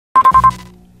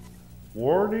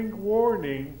Warning,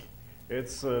 warning.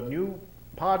 It's a new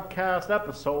podcast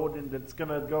episode and it's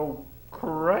gonna go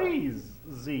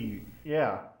crazy.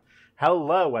 Yeah.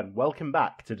 Hello and welcome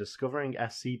back to Discovering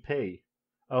SCP.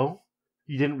 Oh,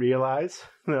 you didn't realise?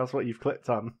 That's what you've clicked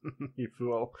on, you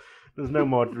fool. There's no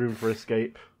more room for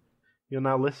escape. You're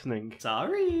now listening.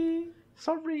 Sorry,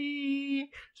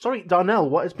 Darnell,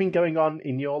 what has been going on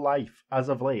in your life as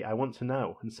of late? I want to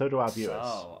know, and so do our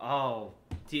viewers.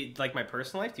 Do you like my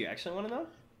personal life? Do you actually want to know?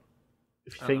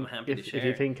 If you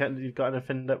think you've got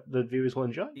anything that the viewers will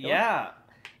enjoy, yeah.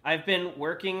 I've been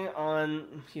working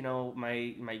on,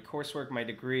 my coursework, my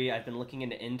degree. I've been looking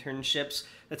into internships.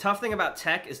 The tough thing about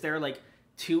tech is there are like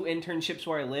 2 internships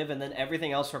where I live, and then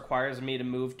everything else requires me to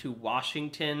move to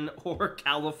Washington or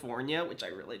California, which I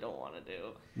really don't want to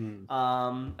do.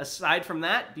 Aside from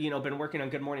that, been working on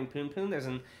Good Morning Poon Poon. There's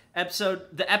an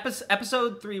episode.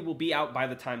 Episode 3 will be out by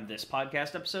the time this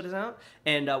podcast episode is out,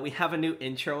 and we have a new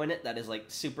intro in it that is like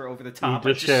super over the top.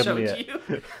 I just showed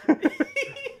you.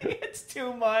 It's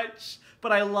too much,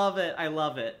 but I love it. I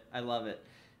love it.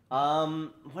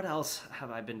 What else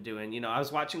have I been doing? I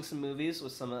was watching some movies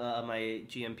with some of my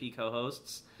GMP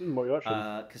co-hosts. What are you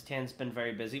watching? Because Tan's been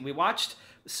very busy. We watched...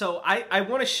 So I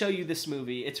want to show you this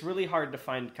movie. It's really hard to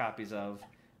find copies of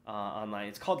online.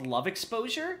 It's called Love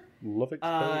Exposure. Love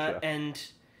Exposure. And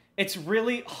it's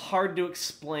really hard to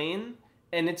explain.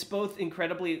 And it's both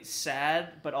incredibly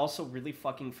sad, but also really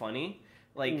fucking funny.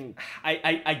 Like,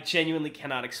 I genuinely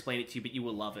cannot explain it to you, but you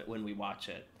will love it when we watch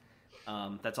it.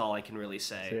 That's all I can really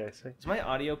say. I see. Is my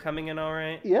audio coming in all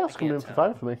right? Yeah, it's coming in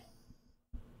fine for me.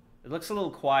 It looks a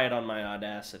little quiet on my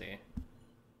Audacity.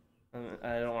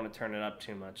 I don't want to turn it up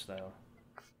too much, though.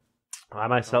 I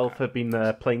myself have been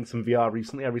playing some VR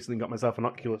recently. I recently got myself an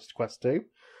Oculus Quest 2.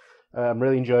 I'm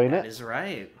really enjoying it. That is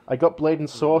right. I got Blade and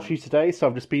Sorcery today, so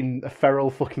I've just been a feral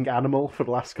fucking animal for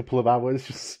the last couple of hours,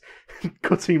 just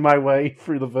cutting my way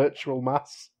through the virtual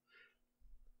mass.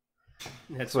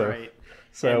 That's right.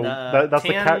 So that's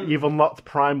the cat you've unlocked,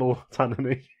 Primal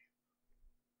Tanhony.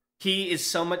 He is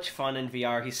so much fun in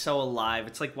VR. He's so alive.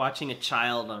 It's like watching a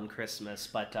child on Christmas.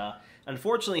 But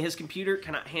unfortunately, his computer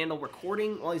cannot handle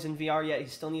recording while he's in VR yet. He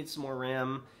still needs some more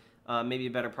RAM, maybe a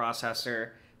better processor.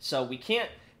 So we can't...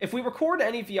 If we record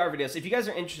any VR videos, if you guys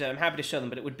are interested, I'm happy to show them,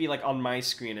 but it would be like on my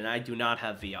screen, and I do not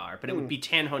have VR. But it would be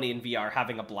Tanhony in VR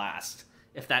having a blast,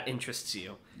 if that interests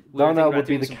you. Darnell would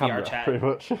be the camera, pretty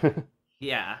much.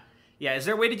 Yeah. Yeah, is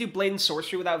there a way to do Blade and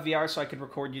Sorcery without VR so I could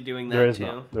record you doing that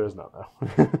too? There is not, no.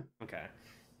 Okay.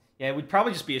 Yeah, it would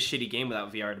probably just be a shitty game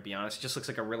without VR, to be honest. It just looks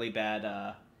like a really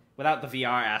bad, without the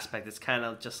VR aspect, it's kind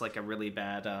of just like a really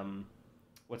bad,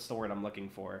 what's the word I'm looking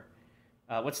for?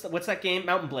 What's that game?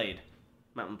 Mountain Blade.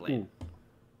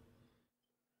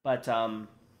 But,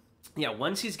 yeah,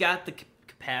 once he's got the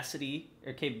capacity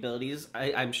or capabilities,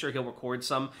 I'm sure he'll record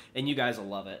some, and you guys will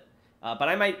love it. But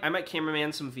I might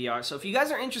cameraman some VR. So if you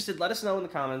guys are interested, let us know in the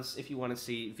comments if you want to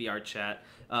see VR chat.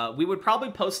 We would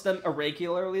probably post them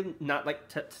irregularly, not like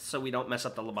so we don't mess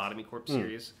up the Lobotomy Corp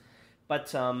series.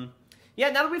 But yeah,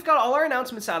 now that we've got all our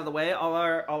announcements out of the way, all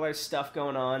our stuff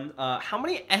going on, how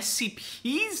many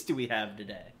SCPs do we have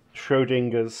today?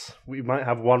 Schrodinger's. We might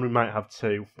have 1, we might have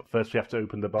 2, but first we have to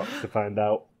open the box to find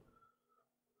out.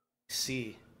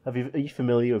 See. Are you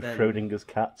familiar with Schrodinger's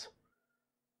cat?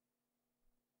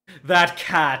 That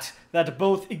cat that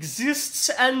both exists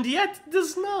and yet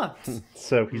does not.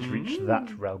 So he's reached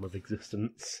that realm of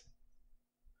existence.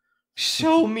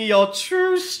 Show me your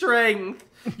true strength.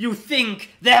 You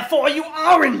think, therefore you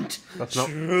aren't. That's not.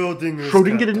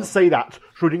 Schrodinger didn't say that.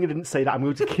 Schrodinger didn't say that. I'm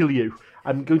going to kill you.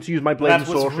 I'm going to use my blade and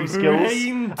sorcery skills.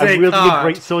 I'm wielding a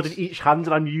great sword in each hand,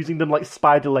 and I'm using them like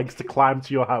spider legs to climb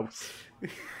to your house.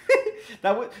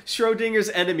 That was Schrodinger's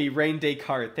enemy, Rain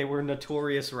Descartes. They were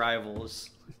notorious rivals.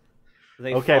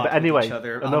 They okay, but anyway, each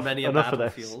other enough of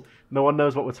this. No one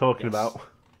knows what we're talking about.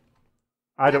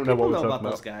 I don't know what we're talking about.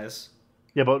 Those guys.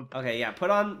 Yeah, but okay, yeah. Put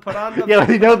on the. Yeah,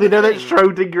 they know that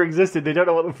Schrodinger existed. They don't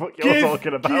know what the fuck you're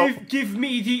talking about. Give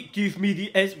me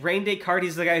the. Rain Descartes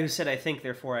is the guy who said, "I think,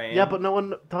 therefore I am." Yeah, but no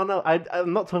one. Don't know.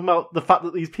 I'm not talking about the fact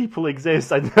that these people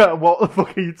exist. I know what the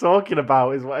fuck are you talking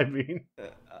about? Is what I mean.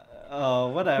 Oh,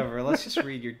 whatever. Let's just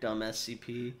read your dumb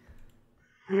SCP.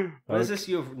 What is this?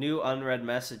 You have new unread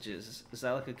messages. Is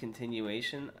that like a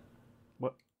continuation?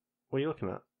 What are you looking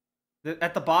at?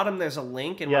 At the bottom, there's a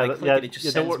link, and when I click it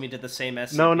just sends me to the same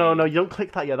SCP. No, you don't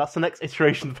click that yet. That's the next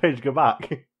iteration of the page. Go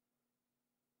back.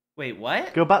 Wait,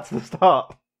 what? Go back to the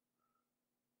start.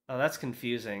 Oh, that's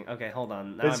confusing. Okay, hold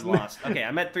on. Now I'm lost. Okay,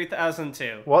 I'm at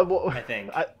 3002. What I think.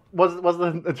 What's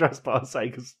the address bar say?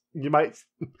 Because you might...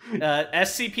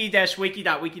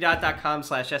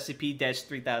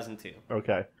 scp-wiki.wiki.com/scp-3002.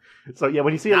 Okay. So, yeah,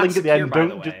 when you see a link at the end,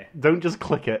 don't just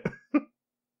click it.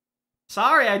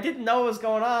 Sorry, I didn't know what was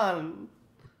going on.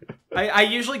 I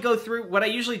usually go through... What I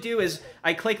usually do is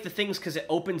I click the things because it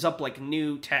opens up, like,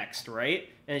 new text, right?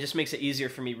 And it just makes it easier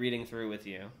for me reading through with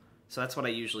you. So that's what I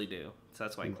usually do. So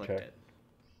that's why I clicked it.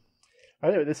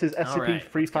 Anyway, this is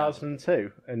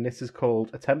SCP-3002, and this is called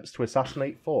Attempts to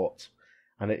Assassinate Fort,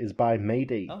 and it is by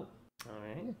Mayday. Oh,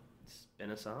 alright.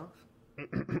 Spin us off.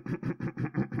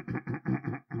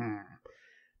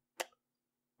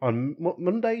 On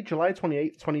Monday, July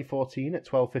 28th, 2014, at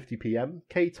 12:50 p.m.,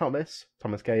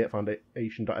 Thomas K at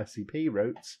Foundation.scp,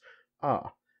 wrote,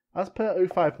 as per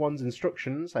 051's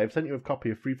instructions, I have sent you a copy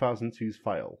of 3002's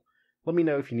file. Let me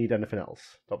know if you need anything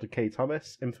else. Dr. K.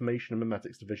 Thomas, Information and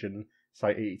Memetics Division,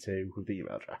 Site 82, with the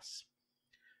email address.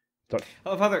 I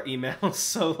love how their email's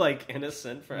so, like,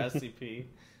 innocent for SCP.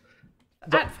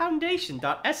 At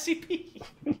Foundation.scp.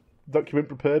 Document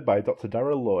prepared by Dr.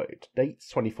 Darrell Lloyd.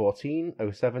 Dates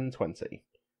 2014-07-20.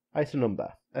 Item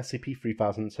number,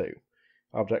 SCP-3002.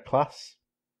 Object class...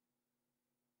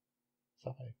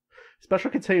 Special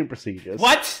containment procedures.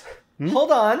 What?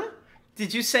 Hold on.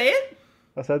 Did you say it?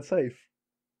 I said safe.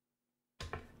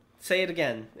 Say it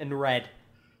again, in red.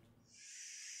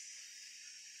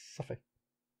 Safe.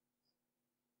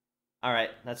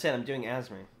 Alright, that's it. I'm doing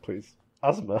asthma. Please.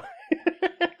 Asthma?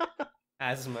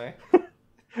 Asthma.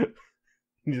 You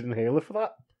need an inhaler for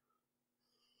that?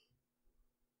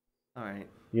 Alright.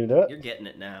 You gonna do it? You're getting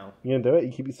it now. You gonna do it?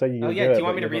 You keep saying you're gonna do it. Do you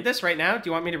want me to read this right now? Do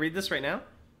you want me to read this right now?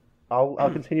 I'll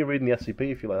continue reading the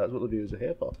SCP if you like. That's what the viewers are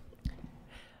here for.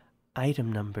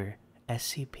 Item number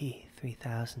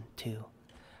SCP-3002.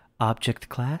 Object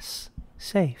class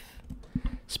safe.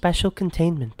 Special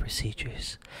containment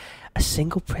procedures. A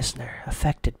single prisoner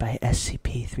affected by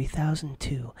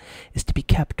SCP-3002 is to be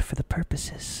kept for the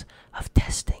purposes of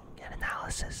testing and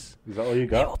analysis. Is that all you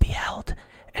got? They will be held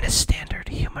in a standard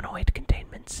humanoid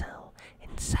containment cell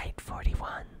in Site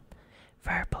 41.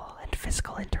 Verbal and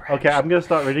physical interaction. Okay, I'm gonna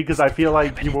start reading because I feel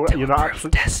like you're not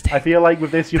actually. I feel like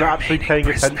with this, you're not actually paying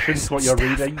attention to what you're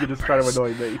reading. You're just trying to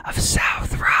annoy me. Of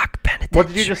South Rock Penitentiary. What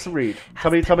did you just read?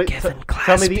 Tell me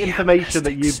the information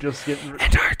that you've just given.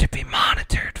 And are to be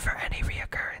monitored for any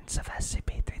reoccurrence of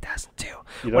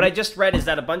SCP-3002. What I just read is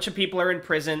that a bunch of people are in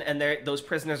prison, and those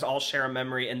prisoners all share a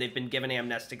memory, and they've been given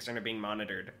amnestics and are being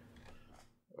monitored.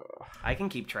 I can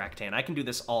keep track, Tan. I can do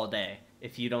this all day.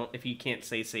 If you can't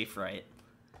say safe right.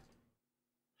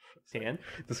 Tan?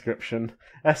 Description.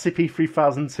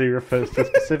 SCP-3002 refers to a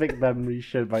specific memory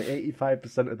shared by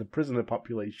 85% of the prisoner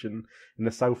population in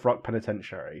the South Rock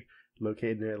Penitentiary,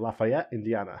 located near Lafayette,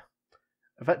 Indiana.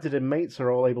 Affected inmates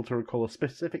are all able to recall a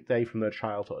specific day from their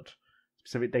childhood.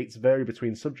 Specific dates vary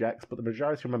between subjects, but the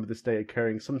majority remember this day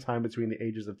occurring sometime between the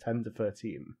ages of 10 to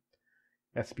 13.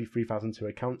 SCP-3002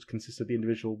 accounts consist of the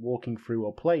individual walking through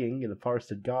or playing in a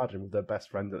forested garden with their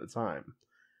best friend at the time.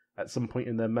 At some point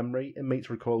in their memory, inmates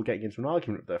recall getting into an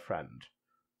argument with their friend.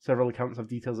 Several accounts have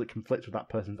details that conflict with that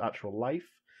person's actual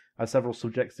life, as several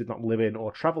subjects did not live in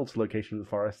or travel to locations in the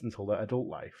forest until their adult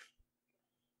life.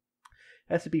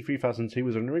 SCP-3002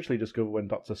 was originally discovered when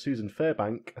Dr. Susan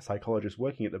Fairbank, a psychologist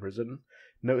working at the prison,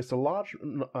 noticed a large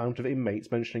amount of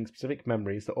inmates mentioning specific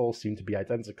memories that all seemed to be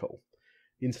identical.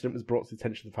 The incident was brought to the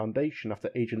attention of the Foundation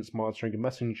after agents monitoring a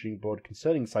messaging board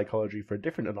concerning psychology for a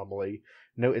different anomaly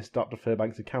noticed Dr.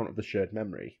 Fairbank's account of the shared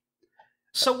memory.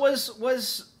 So was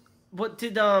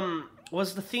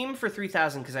the theme for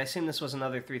 3000, because I assume this was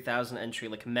another 3000 entry,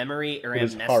 like memory or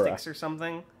amnestics or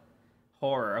something?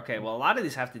 Horror. Okay, well, a lot of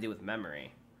these have to do with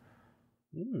memory.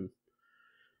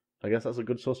 I guess that's a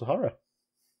good source of horror.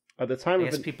 At the time, I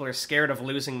guess people are scared of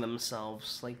losing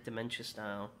themselves, like dementia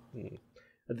style.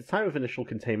 At the time of initial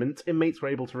containment, inmates were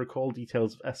able to recall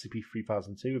details of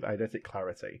SCP-3002 with eidetic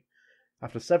clarity.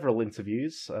 After several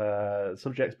interviews,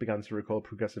 subjects began to recall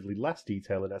progressively less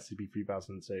detail in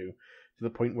SCP-3002, to the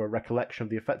point where recollection of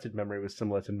the affected memory was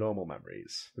similar to normal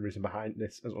memories. The reason behind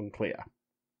this is unclear.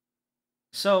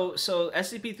 So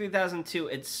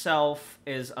SCP-3002 itself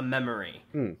is a memory,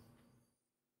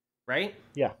 right?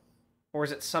 Yeah. Or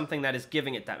is it something that is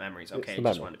giving it that memories? Okay, I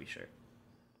just wanted to be sure.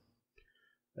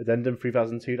 Addendum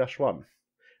 3002-1.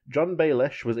 John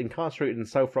Baelish was incarcerated in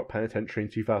South Rock Penitentiary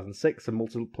in 2006 on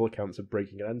multiple accounts of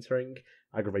breaking and entering,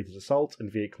 aggravated assault,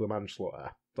 and vehicular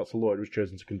manslaughter. Dr. Lloyd was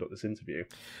chosen to conduct this interview.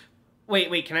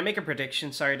 Wait, can I make a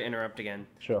prediction? Sorry to interrupt again.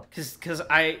 Sure. Because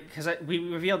we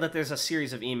revealed that there's a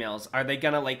series of emails. Are they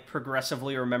gonna, like,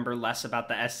 progressively remember less about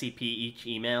the SCP each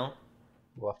email?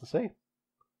 We'll have to see.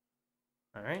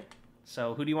 Alright.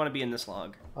 So, who do you want to be in this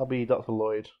log? I'll be Dr.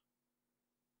 Lloyd.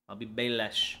 I'll be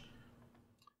Baylesh.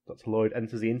 Dr. Lloyd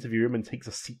enters the interview room and takes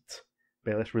a seat.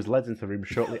 Baylish was led into the room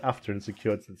shortly after and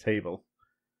secured to the table.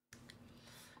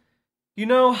 You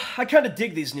know, I kind of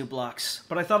dig these new blocks,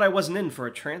 but I thought I wasn't in for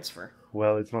a transfer.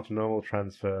 Well, it's not a normal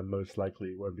transfer, and most likely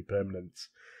it won't be permanent.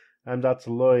 I'm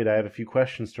Dr. Lloyd. I have a few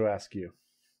questions to ask you.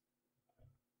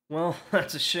 Well,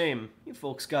 that's a shame. You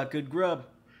folks got good grub.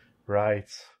 Right.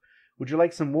 Would you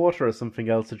like some water or something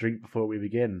else to drink before we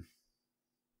begin?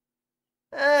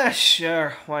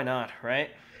 Sure. Why not,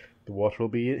 right? The water will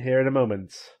be here in a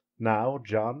moment. Now,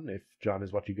 John, if John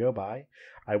is what you go by,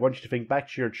 I want you to think back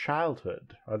to your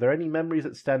childhood. Are there any memories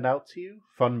that stand out to you?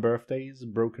 Fun birthdays,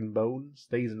 broken bones,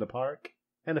 days in the park?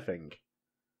 Anything?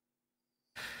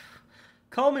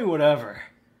 Call me whatever.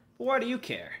 But why do you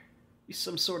care? You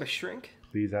some sort of shrink?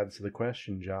 Please answer the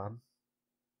question, John.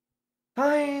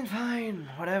 Fine,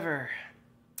 whatever.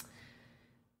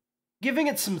 Giving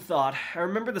it some thought, I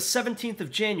remember the 17th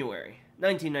of January,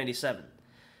 1997.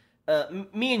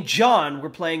 Me and John were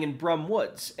playing in Brum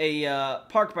Woods, a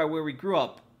park by where we grew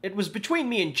up. It was between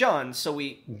me and John, so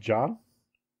we... John?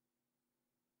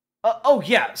 Oh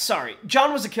yeah, sorry.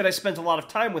 John was a kid I spent a lot of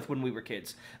time with when we were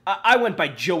kids. I went by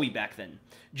Joey back then.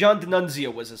 John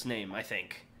D'Annunzio was his name, I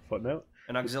think. Footnote?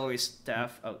 An auxiliary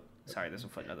staff... Oh, sorry, there's a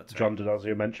footnote, that's right. John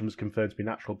D'Annunzio mentioned was confirmed to be a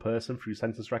natural person through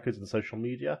census records and social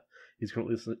media. He's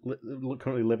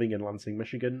currently living in Lansing,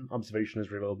 Michigan. Observation has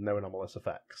revealed no anomalous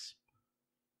effects.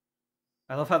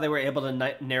 I love how they were able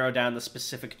to narrow down the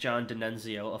specific John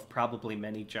D'Annunzio of probably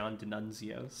many John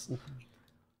D'Annunzios.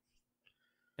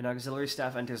 An auxiliary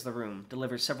staff enters the room,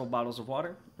 delivers several bottles of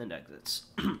water, and exits.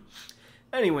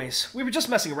 Anyways, we were just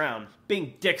messing around,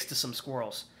 being dicks to some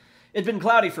squirrels. It'd been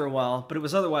cloudy for a while, but it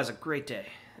was otherwise a great day,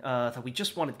 that we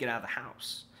just wanted to get out of the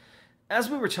house. As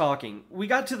we were talking, we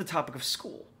got to the topic of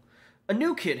school. A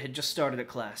new kid had just started a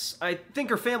class. I think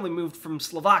her family moved from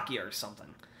Slovakia or something.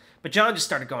 But John just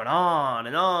started going on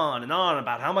and on and on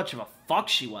about how much of a fuck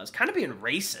she was, kind of being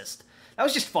racist. That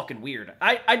was just fucking weird.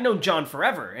 I'd known John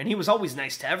forever, and he was always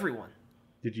nice to everyone.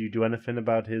 Did you do anything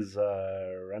about his,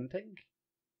 renting?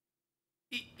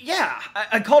 Yeah,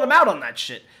 I called him out on that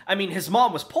shit. I mean, his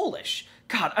mom was Polish.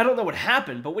 God, I don't know what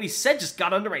happened, but what he said just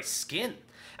got under my skin.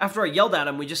 After I yelled at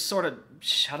him, we just sort of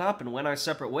shut up and went our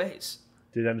separate ways.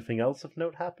 Did anything else of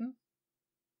note happen?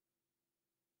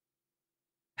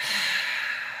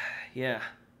 Yeah,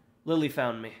 Lily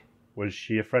found me. Was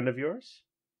she a friend of yours?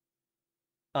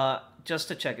 Just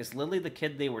to check, is Lily the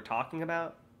kid they were talking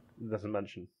about? It doesn't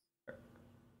mention.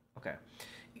 Okay.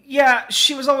 Yeah,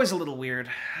 she was always a little weird.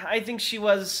 I think she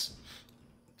was,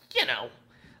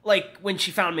 like when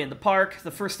she found me in the park, the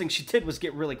first thing she did was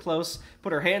get really close,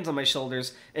 put her hands on my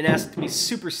shoulders, and asked me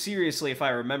super seriously if I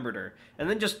remembered her, and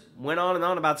then just went on and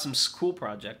on about some school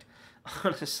project.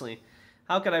 Honestly,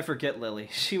 how could I forget Lily?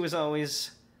 She was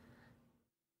always...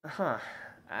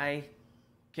 I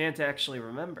can't actually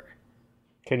remember.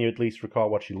 Can you at least recall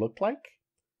what she looked like?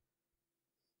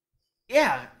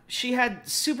 Yeah, she had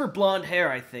super blonde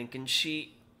hair, I think, and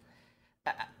she...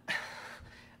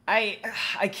 I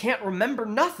can't remember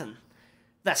nothing.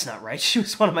 That's not right. She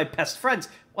was one of my best friends.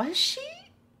 Was she?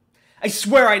 I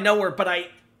swear I know her, but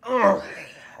Ugh.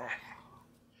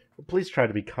 Please try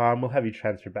to be calm. We'll have you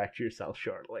transferred back to your cell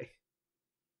shortly.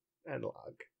 And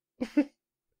log.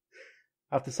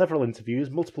 After several interviews,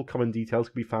 multiple common details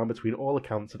can be found between all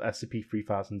accounts of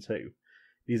SCP-3002.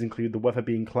 These include the weather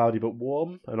being cloudy but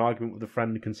warm, an argument with a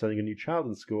friend concerning a new child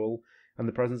in school, and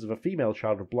the presence of a female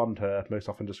child with blonde hair, most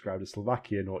often described as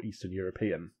Slovakian or Eastern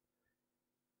European.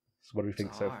 So what do we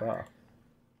think so far?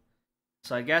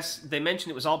 So I guess they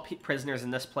mentioned it was all prisoners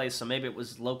in this place, so maybe it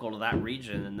was local to that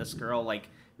region, and this girl,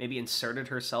 maybe inserted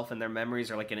herself in their memories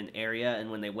or, in an area,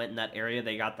 and when they went in that area,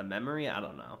 they got the memory? I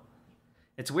don't know.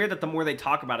 It's weird that the more they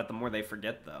talk about it, the more they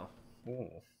forget, though.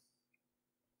 Oh.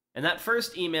 And that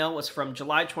first email was from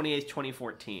July 28th,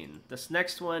 2014. This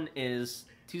next one is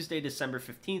Tuesday, December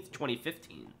 15th,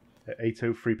 2015. At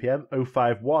 8:03 p.m.,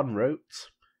 051 wrote,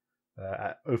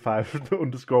 at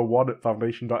 05_1 at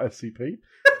foundation.scp.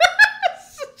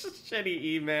 Such a shitty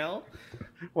email.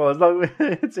 Well, as long as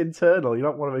it's internal, you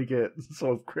don't want to make it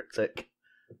sort of cryptic.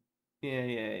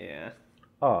 Yeah.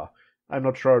 I'm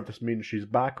not sure if this means she's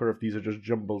back or if these are just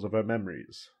jumbles of her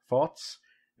memories. Thoughts?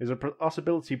 Is a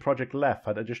possibility Project Left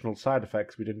had additional side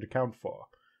effects we didn't account for.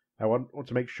 I want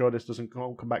to make sure this doesn't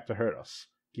come back to hurt us.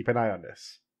 Keep an eye on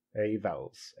this. A.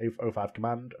 Vels. A05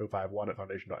 Command, 051 at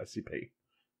Foundation.scp.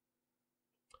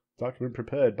 Document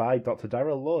prepared by Dr.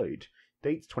 Darrell Lloyd.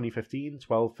 Date 2015,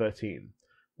 12/13.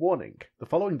 Warning. The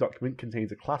following document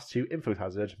contains a Class 2 info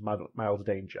hazard, mild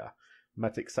danger.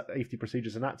 Memetic safety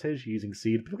procedures enacted using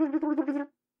seed...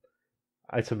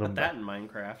 Item number. Put that in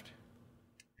Minecraft.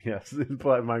 Yes, put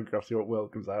that in Minecraft, see what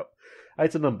world comes out.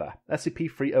 Item number.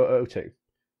 SCP-3002.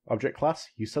 Object class,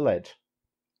 use of lead.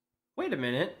 Wait a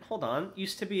minute. Hold on.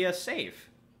 Used to be a safe.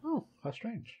 Oh, how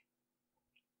strange.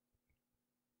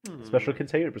 Special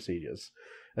containment procedures.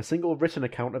 A single written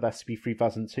account of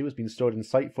SCP-3002 has been stored in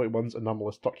Site-41's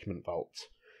anomalous document vault.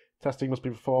 Testing must be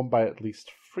performed by at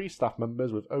least 3 staff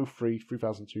members with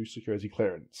 03-3002 security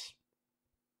clearance.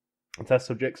 Test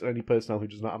subjects and any personnel who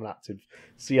does not have an active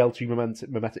CL2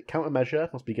 memetic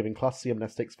countermeasure must be given Class C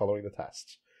amnestics following the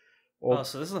test.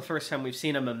 So this is the first time we've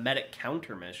seen a memetic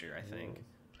countermeasure, I think.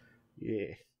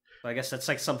 Yeah. So I guess that's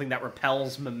like something that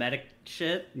repels memetic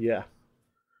shit? Yeah.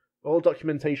 All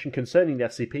documentation concerning the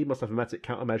SCP must have memetic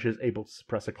countermeasures able to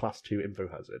suppress a Class 2 info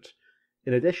hazard.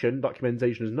 In addition,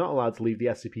 documentation is not allowed to leave the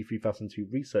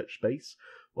SCP-3002 research space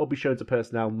or be shown to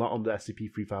personnel not on the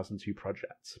SCP-3002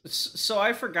 project. So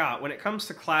I forgot, when it comes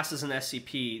to classes in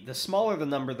SCP, the smaller the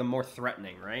number, the more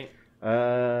threatening, right?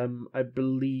 I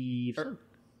believe...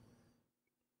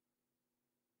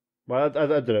 Well, I don't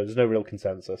know, there's no real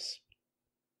consensus.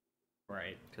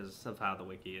 Right, because of how the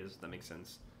wiki is, that makes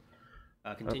sense.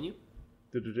 Continue?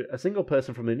 A single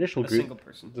person from the initial group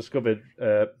discovered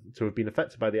to have been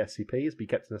affected by the SCP is be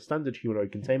kept in a standard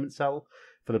humanoid containment cell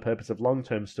for the purpose of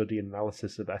long-term study and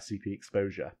analysis of SCP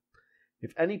exposure.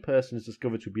 If any person is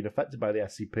discovered to have been affected by the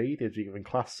SCP, they are given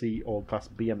Class C or Class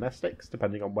B amnestics,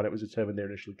 depending on when it was determined they were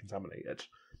initially contaminated.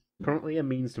 Currently, a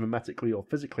means to memetically or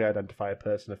physically identify a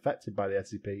person affected by the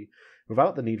SCP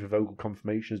without the need for vocal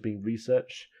confirmation is being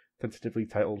researched, tentatively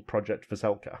titled Project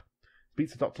Veselka. Speak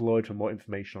to Dr. Lloyd for more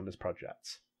information on this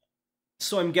project.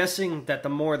 So I'm guessing that the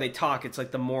more they talk, it's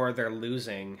like the more they're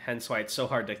losing, hence why it's so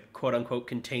hard to quote-unquote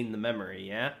contain the memory,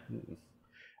 yeah?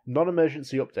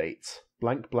 Non-emergency update.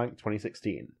 Blank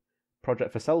 2016.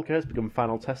 Project Veselka has begun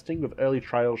final testing with early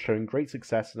trials showing great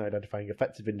success in identifying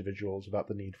effective individuals without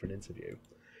the need for an interview.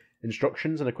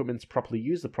 Instructions and equipment to properly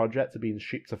use the project are being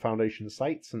shipped to Foundation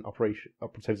sites and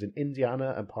operatives in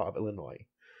Indiana and part of Illinois.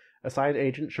 Assigned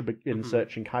agents should begin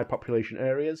searching high population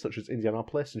areas such as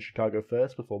Indianapolis and Chicago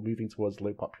first before moving towards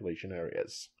low population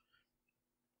areas.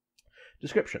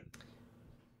 Description.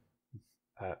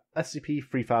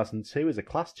 SCP-3002 is a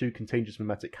Class 2 contagious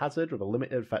memetic hazard with a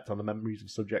limited effect on the memories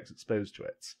of subjects exposed to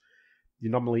it. The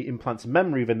anomaly implants a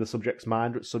memory within the subject's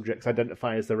mind which subjects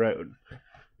identify as their own.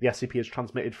 The SCP is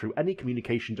transmitted through any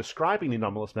communication describing the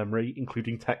anomalous memory,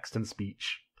 including text and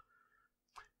speech.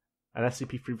 An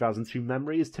SCP-3002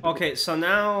 memory is typically... Okay, so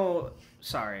now...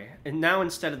 Sorry. And now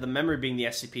instead of the memory being the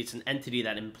SCP, it's an entity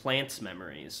that implants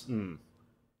memories.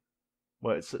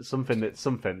 Well, it's something,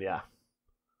 yeah.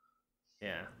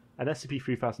 Yeah. An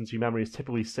SCP-3002 memory is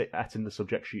typically set in the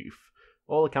subject's youth.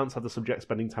 All accounts have the subject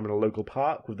spending time in a local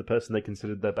park with the person they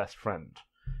considered their best friend.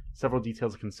 Several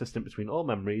details are consistent between all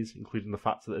memories, including the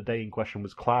fact that the day in question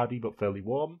was cloudy but fairly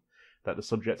warm, that the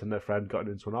subject and their friend got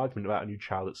into an argument about a new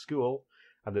child at school,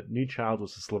 and that the new child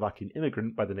was a Slovakian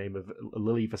immigrant by the name of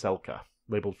Lily Veselka,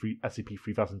 labelled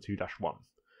SCP-3002-1.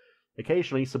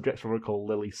 Occasionally, subjects will recall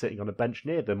Lily sitting on a bench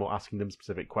near them or asking them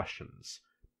specific questions.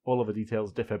 All other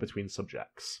details differ between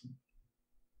subjects.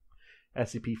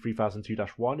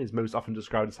 SCP-3002-1 is most often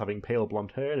described as having pale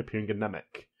blonde hair and appearing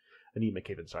anemic.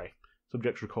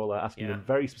 Subjects recall her asking them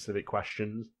very specific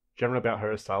questions, generally about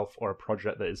herself or a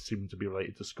project that is assumed to be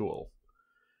related to school.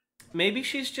 Maybe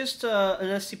she's just an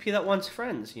SCP that wants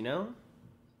friends, you know?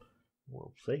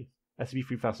 We'll see.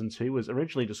 SCP-3002 was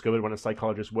originally discovered when a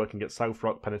psychologist working at South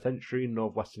Rock Penitentiary in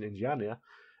northwestern Indiana...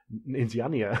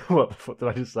 What the fuck did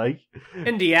I just say?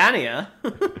 Indiana?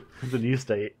 The new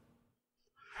state.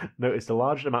 Noticed a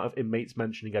large amount of inmates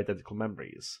mentioning identical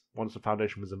memories. Once the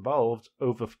Foundation was involved,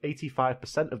 over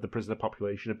 85% of the prisoner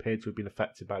population appeared to have been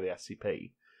affected by the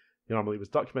SCP. The anomaly was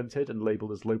documented and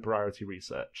labelled as low priority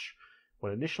research.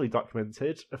 When initially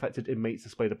documented, affected inmates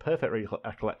displayed a perfect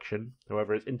recollection.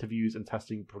 However, as interviews and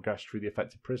testing progressed through the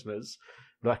affected prisoners,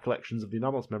 recollections of the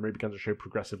anomalous memory began to show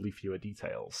progressively fewer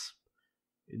details.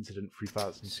 Incident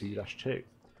 3002-2.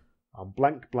 On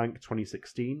blank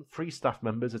 2016, 3 staff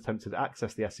members attempted to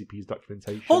access the SCP's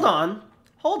documentation.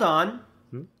 Hold on.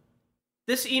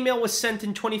 This email was sent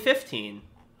in 2015.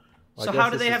 Well, so how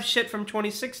do they have shit from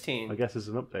 2016? I guess there's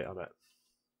an update on it.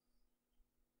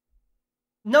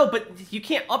 No, but you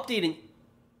can't update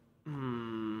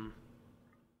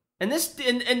And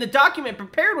the document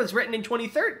prepared was written in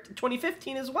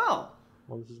 2015 as well.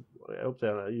 Well, this is up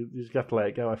there. You just have to let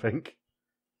it go, I think.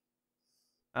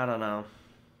 I don't know.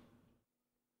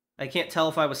 I can't tell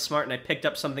if I was smart and I picked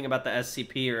up something about the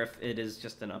SCP or if it is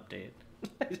just an update.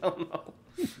 I don't know.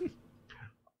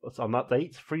 On that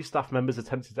date, 3 staff members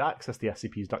attempted to access the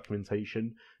SCP's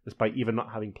documentation, despite either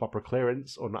not having proper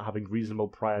clearance or not having reasonable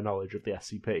prior knowledge of the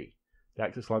SCP. The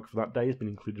access log for that day has been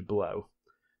included below.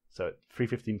 So at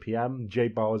 3:15 PM, J.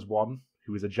 Bowers 1,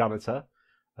 who was a janitor,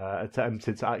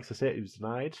 attempted to access it. He was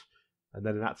denied. And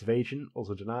then an active agent,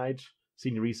 also denied.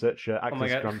 Senior researcher,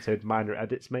 access granted, minor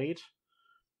edits made.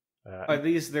 Are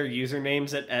these their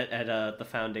usernames at the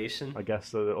Foundation? I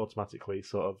guess they're automatically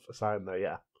sort of assigned there,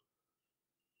 yeah.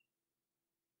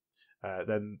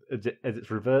 Then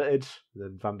edits reverted,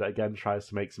 then Vanda again tries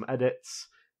to make some edits,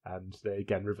 and they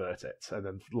again revert it, and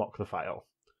then lock the file.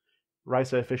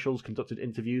 RISA officials conducted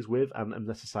interviews with and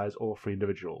amnesticized all 3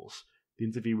 individuals. The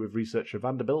interview with researcher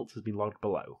Vanderbilt has been logged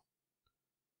below.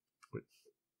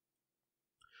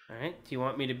 Alright, do you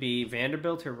want me to be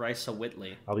Vanderbilt or RISA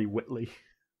Whitley? I'll be Whitley.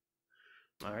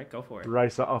 Alright, go for it.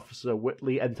 RISA officer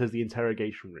Whitley enters the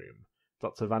interrogation room.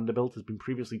 Dr. Vanderbilt has been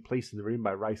previously placed in the room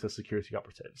by RISA security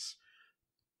operatives.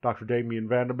 Dr. Damien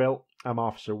Vanderbilt, I'm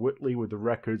Officer Whitley with the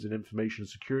Records and Information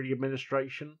Security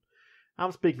Administration.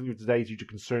 I'm speaking with you today due to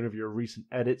concern of your recent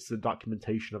edits to the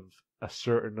documentation of a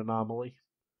certain anomaly.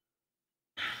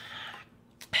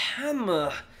 I'm,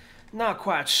 not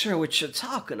quite sure what you're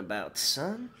talking about,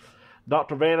 son.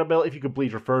 Dr. Vanderbilt, if you could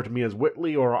please refer to me as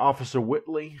Whitley or Officer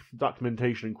Whitley.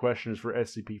 Documentation in question is for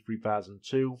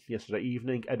SCP-3002. Yesterday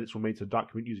evening, edits were made to the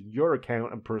document using your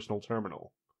account and personal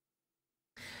terminal.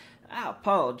 I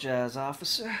apologize,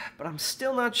 officer, but I'm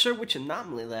still not sure which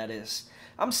anomaly that is.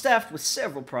 I'm staffed with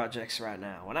several projects right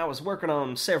now, and I was working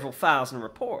on several files and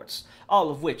reports, all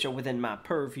of which are within my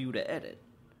purview to edit.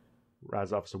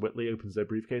 RISA Officer Whitley opens their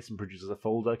briefcase and produces a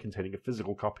folder containing a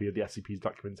physical copy of the SCP's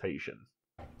documentation.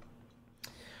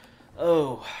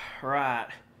 Oh, right.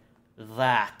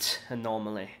 That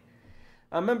anomaly.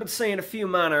 I remembered seeing a few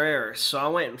minor errors, so I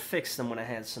went and fixed them when I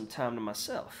had some time to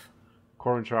myself.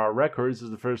 According to our records, this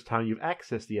is the first time you've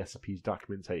accessed the SCP's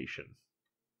documentation.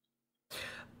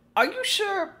 Are you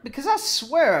sure? Because I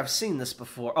swear I've seen this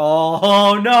before.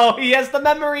 Oh no, he has the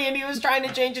memory and he was trying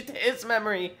to change it to his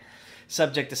memory.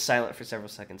 Subject is silent for several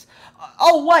seconds.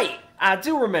 Oh wait, I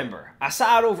do remember. I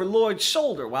saw it over Lloyd's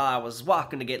shoulder while I was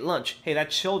walking to get lunch. Hey,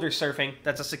 that's shoulder surfing.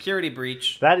 That's a security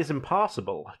breach. That is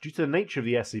impossible. Due to the nature of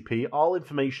the SCP, all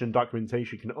information and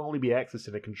documentation can only be accessed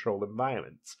in a controlled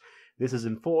environment. This is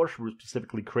enforced with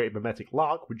specifically created memetic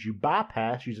lock, which you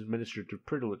bypass using administrative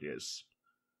privileges.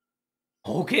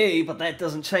 Okay, but that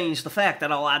doesn't change the fact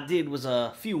that all I did was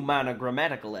a few minor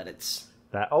grammatical edits.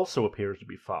 That also appears to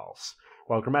be false.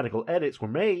 While grammatical edits were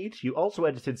made, you also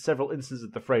edited several instances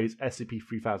of the phrase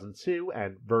SCP-3002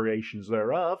 and variations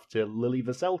thereof to Lily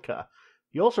Veselka.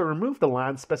 You also removed the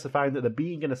line specifying that the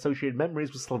being in associated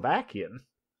memories was Slovakian.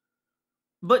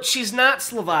 But she's not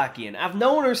Slovakian. I've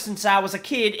known her since I was a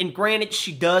kid, and granted,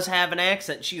 she does have an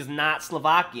accent. She is not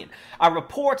Slovakian. Our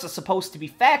reports are supposed to be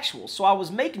factual, so I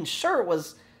was making sure it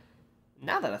was...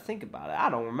 Now that I think about it,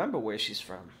 I don't remember where she's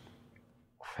from.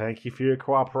 Thank you for your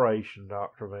cooperation,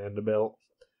 Dr. Vanderbilt.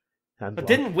 But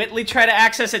didn't Whitley try to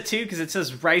access it too? Because it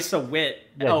says Risa Wit.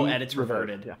 Yeah, and it's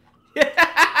reverted. Yeah.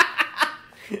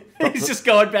 He's just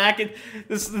going back, and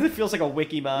this feels like a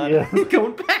wiki mod. Yeah.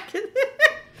 Going back in.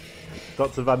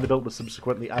 Dr. Vanderbilt was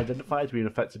subsequently identified to be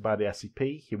affected by the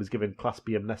SCP. He was given Class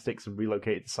B amnestics and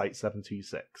relocated to Site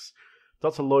 726.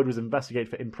 Dr. Lloyd was investigated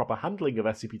for improper handling of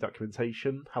SCP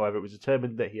documentation. However, it was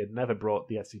determined that he had never brought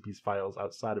the SCP's files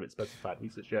outside of its specified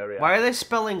research area. Why are they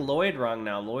spelling Lloyd wrong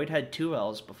now? Lloyd had 2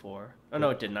 L's before. Oh,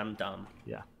 no, it didn't. I'm dumb.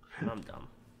 Yeah. I'm dumb.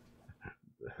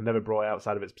 Never brought it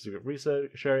outside of its specific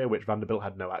research area, which Vanderbilt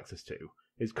had no access to.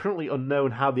 It's currently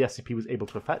unknown how the SCP was able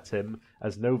to affect him,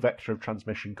 as no vector of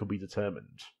transmission could be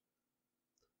determined.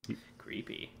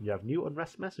 Creepy. You have new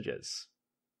unrest messages.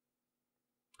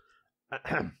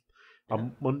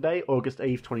 On Monday, August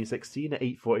 8th, 2016, at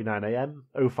 8:49 AM,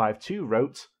 052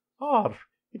 wrote, Odd,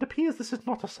 it appears this is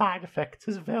not a side effect,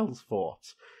 as Vel's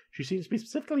thought. She seems to be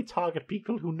specifically target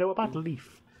people who know about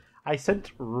Leaf. I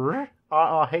sent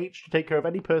RRH to take care of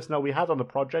any personnel we had on the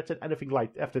project and anything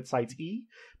like left at Site E,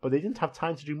 but they didn't have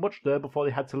time to do much there before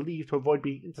they had to leave to avoid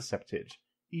being intercepted.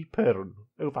 E. Perrin,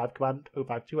 05 Command,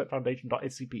 052 at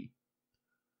Foundation.scp.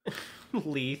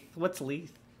 Leaf? What's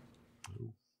Leaf?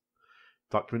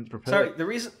 Documents prepared. Sorry,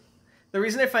 the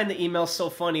reason I find the email so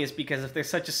funny is because if there's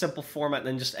such a simple format,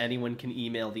 then just anyone can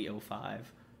email the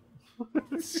 05.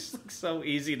 It's just like so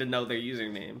easy to know their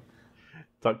username.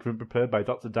 Document prepared by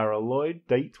Dr. Darrell Lloyd,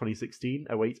 date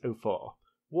 2016-0804.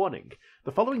 Warning.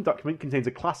 The following document contains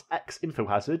a Class X info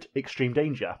hazard, extreme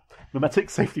danger. Memetic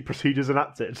safety procedures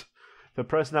enacted. For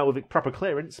personnel with proper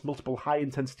clearance, multiple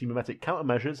high-intensity memetic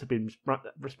countermeasures have been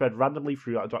spread randomly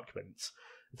throughout documents.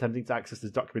 Attempting to access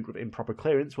this document with improper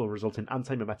clearance will result in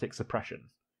anti-memetic suppression.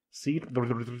 Seed...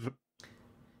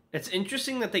 It's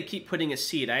interesting that they keep putting a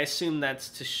seed. I assume that's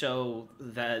to show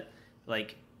that,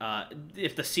 like,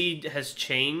 if the seed has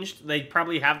changed, they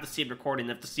probably have the seed recording.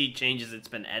 If the seed changes, it's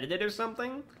been edited or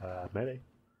something? Maybe.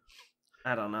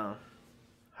 I don't know.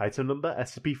 Item number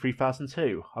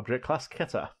SCP-3002. Object Class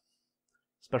Keta.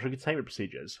 Special containment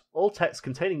procedures. All text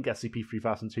containing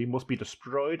SCP-3002 must be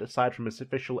destroyed aside from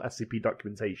official SCP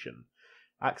documentation.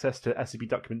 Access to SCP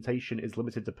documentation is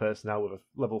limited to personnel with a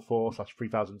Level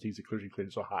 4/3002 security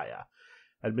clearance or higher.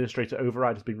 Administrator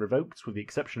override has been revoked, with the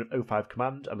exception of O5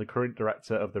 Command and the current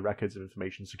Director of the Records of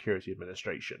Information Security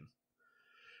Administration.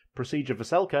 Procedure for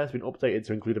Selka has been updated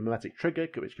to include a memetic trigger,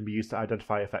 which can be used to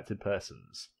identify affected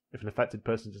persons. If an affected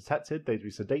person is detected, they will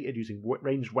be sedated using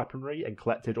ranged weaponry and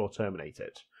collected or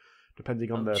terminated.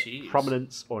 Depending on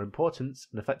prominence or importance,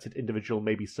 an affected individual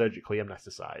may be surgically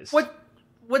amnesticized.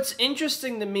 What's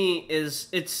interesting to me is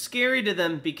it's scary to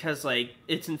them because, like,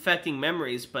 it's infecting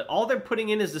memories, but all they're putting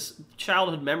in is this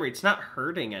childhood memory. It's not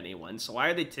hurting anyone, so why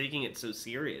are they taking it so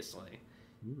seriously?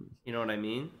 You know what I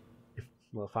mean?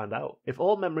 We'll find out. If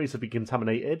all memories have been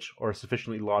contaminated, or a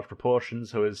sufficiently large proportion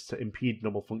so as to impede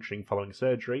normal functioning following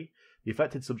surgery, the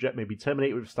affected subject may be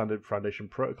terminated with standard Foundation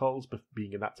protocols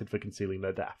being enacted for concealing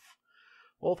their death.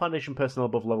 All Foundation personnel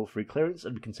above Level 3 clearance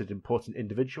are considered important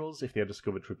individuals if they are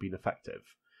discovered to have been effective.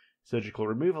 Surgical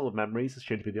removal of memories is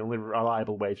shown to be the only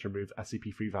reliable way to remove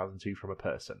SCP-3002 from a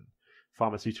person.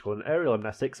 Pharmaceutical and aerial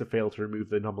amnestics have failed to remove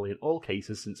the anomaly in all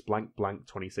cases since blank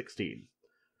 2016.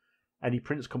 Any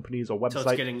print companies or websites... So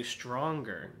it's getting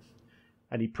stronger.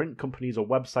 Any print companies or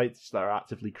websites that are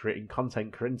actively creating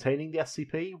content containing the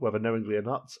SCP, whether knowingly or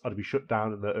not, are to be shut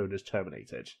down and their owners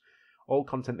terminated. All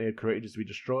content they have created is to be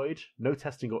destroyed. No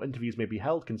testing or interviews may be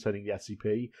held concerning the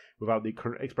SCP without the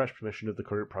current express permission of the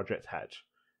current project head.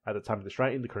 At the time of this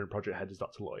writing, the current project head is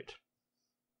Dr. Lloyd.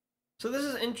 So this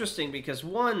is interesting because,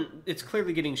 one, it's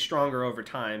clearly getting stronger over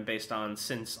time based on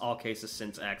all cases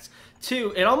since X.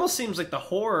 Two, it almost seems like the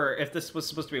horror, if this was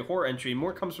supposed to be a horror entry,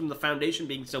 more comes from the Foundation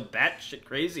being so batshit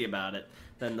crazy about it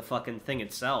than the fucking thing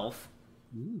itself.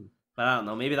 But I don't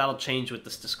know, maybe that'll change with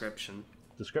this description.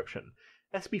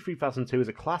 SCP-3002 is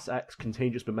a Class X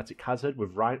contagious memetic hazard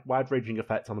with wide-ranging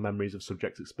effect on the memories of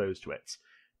subjects exposed to it.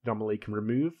 The anomaly can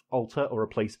remove, alter, or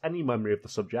replace any memory of the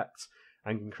subject,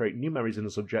 and can create new memories in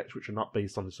the subject which are not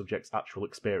based on the subject's actual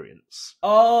experience.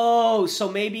 Oh, so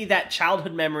maybe that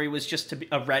childhood memory was just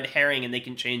a red herring and they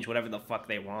can change whatever the fuck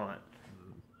they want.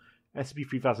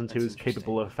 SCP-3002 is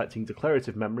capable of affecting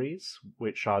declarative memories,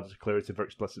 which are declarative or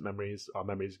explicit memories, are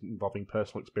memories involving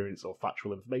personal experience or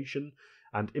factual information,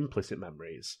 and implicit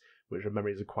memories, which are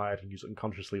memories acquired and used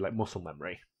unconsciously like muscle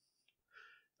memory.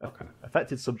 Okay.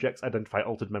 Affected subjects identify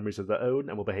altered memories of their own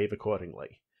and will behave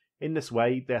accordingly. In this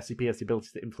way, the SCP has the ability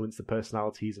to influence the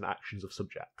personalities and actions of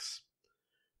subjects.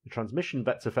 The transmission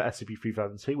vector for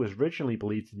SCP-3002 was originally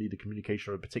believed to be the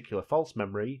communication of a particular false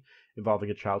memory involving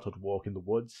a childhood walk in the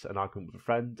woods, an argument with a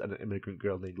friend, and an immigrant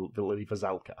girl named Lily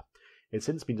Vazelka. It's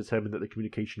since been determined that the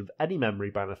communication of any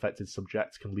memory by an affected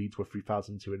subject can lead to a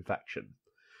 3002 infection.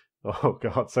 Oh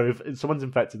god, so if someone's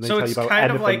infected and they tell you about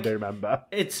anything they remember.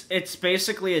 It's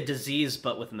basically a disease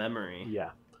but with memory.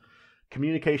 Yeah.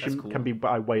 Communication can be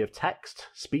by way of text,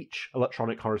 speech,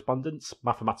 electronic correspondence,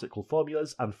 mathematical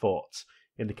formulas, and thoughts,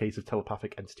 in the case of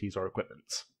telepathic entities or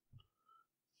equipment.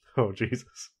 Oh,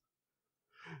 Jesus.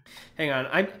 Hang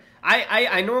on,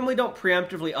 I normally don't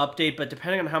preemptively update, but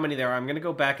depending on how many there are, I'm going to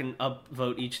go back and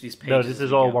upvote each of these pages. No, this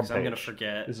is all one page. I'm going to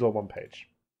forget. This is all one page.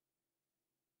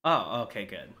 Oh, okay,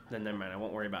 good. Then never mind, I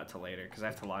won't worry about it till later, because I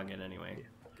have to log in anyway.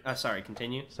 Sorry,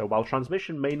 continue. So while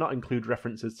transmission may not include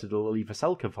references to the Lily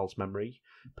Vaselka false memory,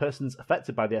 persons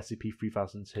affected by the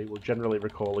SCP-3002 will generally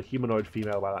recall a humanoid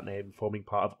female by that name forming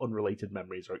part of unrelated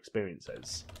memories or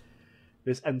experiences.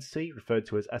 This entity, referred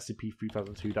to as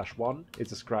SCP-3002-1, is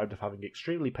described as having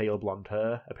extremely pale blonde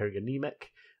hair, appearing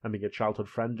anemic, and being a childhood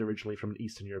friend originally from an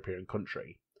Eastern European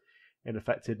country. In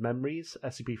affected memories,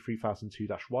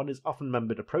 SCP-3002-1 is often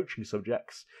remembered approaching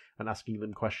subjects and asking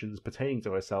them questions pertaining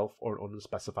to herself or an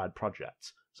unspecified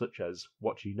project, such as,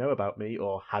 "What do you know about me?"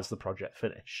 or "Has the project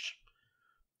finished?"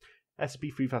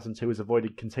 SCP-3002 has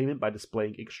avoided containment by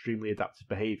displaying extremely adaptive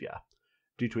behaviour.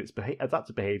 Due to its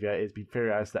adaptive behaviour, it has been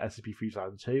theorised that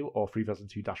SCP-3002 or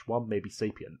 3002-1 may be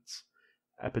sapient.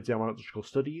 Epidemiological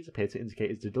studies appear to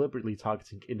indicate it's deliberately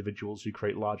targeting individuals who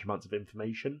create large amounts of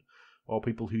information, or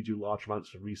people who do large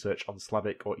amounts of research on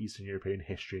Slavic or Eastern European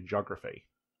history and geography.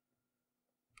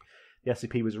 The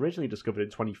SCP was originally discovered in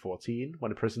 2014,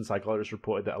 when a prison psychologist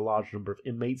reported that a large number of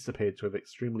inmates appeared to have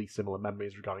extremely similar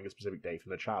memories regarding a specific day from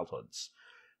their childhoods.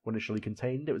 When initially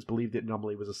contained, it was believed the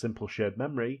anomaly was a simple shared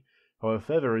memory. However,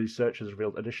 further research has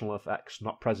revealed additional effects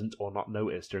not present or not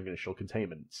noticed during initial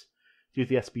containment. Due to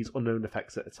the SCP's unknown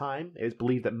effects at the time, it is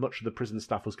believed that much of the prison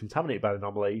staff was contaminated by the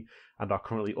anomaly and are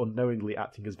currently unknowingly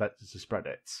acting as vectors to spread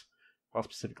it. While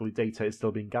specifically data is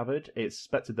still being gathered, it is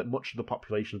suspected that much of the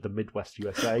population of the Midwest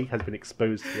USA has been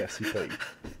exposed to the SCP.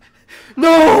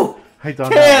 No! Hey,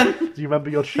 Darnell, do you remember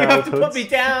your childhood? You have to put me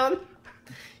down!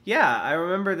 Yeah, I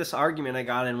remember this argument I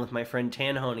got in with my friend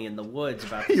Tanhony in the woods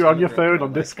about this. You're on your phone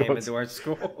on Discord. Came into our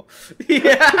school.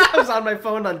 Yeah, I was on my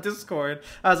phone on Discord.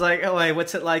 I was like, "Oh, hey,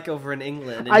 what's it like over in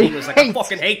England?" And he was like, "I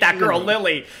fucking hate that girl,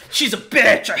 Lily. She's a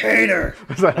bitch. I hate her."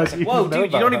 I was like, "Whoa,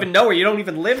 dude, you don't even know her. You don't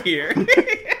even live here."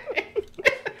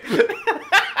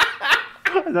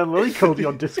 And then Lily called you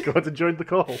on Discord and joined the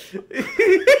call.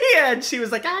 Yeah, and she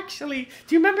was like, "Actually,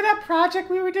 do you remember that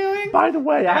project we were doing?" By the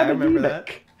way, I remember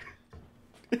that.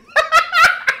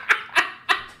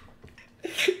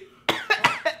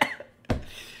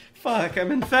 Fuck,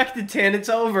 I'm infected, Tan. It's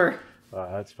over. Oh,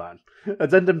 that's fine.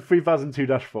 Addendum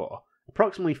 3002-4.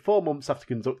 Approximately 4 months after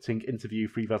conducting interview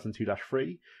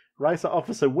 3002-3, Ricer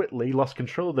Officer Whitley lost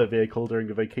control of their vehicle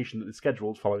during a vacation that was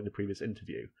scheduled following the previous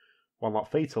interview. While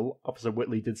not fatal, Officer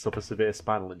Whitley did suffer severe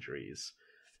spinal injuries.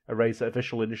 A Ricer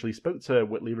official initially spoke to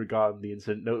Whitley regarding the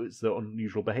incident, noticed the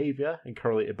unusual behaviour, and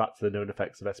correlated back to the known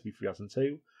effects of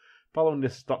SCP-3002. Following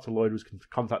this, Dr. Lloyd was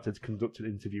contacted to conduct an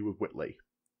interview with Whitley.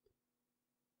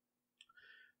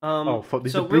 Oh, fuck,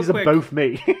 these are both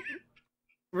me.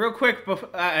 Real quick,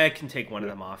 I can take one of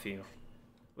them off you.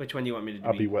 Which one do you want me to do?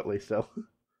 I'll be Whitley still.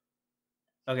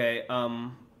 Okay,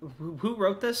 who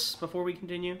wrote this before we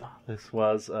continue? This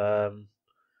was, I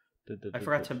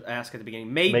forgot to ask at the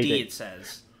beginning. May D, it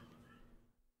says.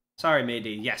 Sorry, May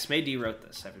D. Yes, May D wrote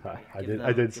this, everybody.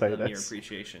 I did say this. Your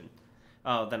appreciation.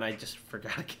 Oh, then I just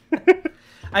forgot again.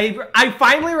 I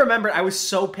finally remembered. I was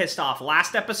so pissed off.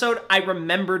 Last episode, I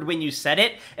remembered when you said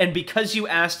it, and because you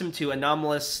asked him to,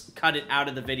 Anomalous cut it out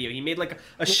of the video. He made like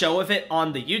a show of it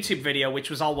on the YouTube video,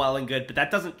 which was all well and good, but that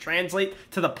doesn't translate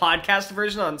to the podcast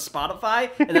version on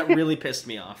Spotify, and that really pissed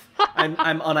me off. I'm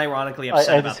unironically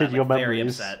upset about that. Like, very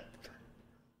upset.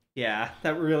 Yeah,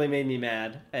 that really made me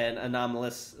mad, and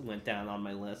Anomalous went down on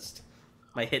my list.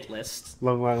 My hit list.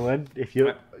 Long Len, if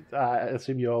you, I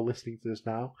assume you're listening to this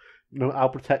now. No, I'll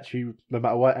protect you no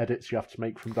matter what edits you have to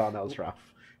make from Darnell's Wrath.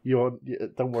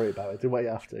 Don't worry about it. Do what you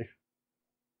have to.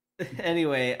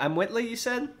 Anyway, I'm Whitley, you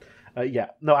said? Yeah.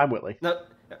 No, I'm Whitley. No.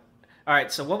 All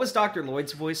right, so what was Dr.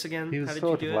 Lloyd's voice again? He was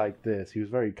sort of like this. He was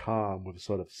very calm with a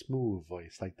sort of smooth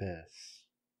voice like this.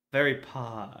 Very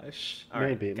posh. All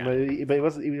Maybe. Right, but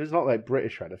he was not like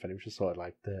British or anything. He was just sort of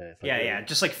like this. Like yeah,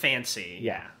 just like fancy.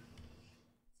 Yeah.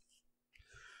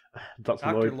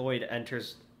 Dr. Lloyd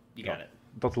enters... You got it.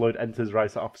 Dr. Lloyd enters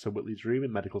Ricer Officer Whitley's room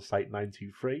in Medical Site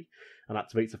 923 and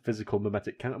activates a physical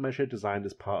mimetic countermeasure designed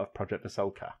as part of Project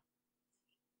Veselka.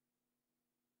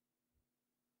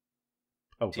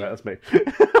 Oh, right, that's me.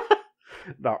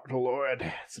 Dr.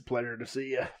 Lloyd, it's a pleasure to see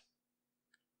you.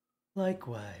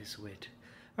 Likewise, Whit.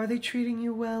 Are they treating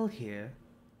you well here?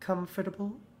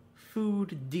 Comfortable?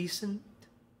 Food decent?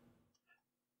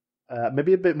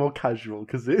 Maybe a bit more casual,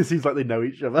 because it seems like they know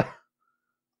each other.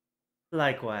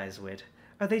 Likewise, Whit.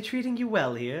 Are they treating you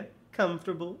well here?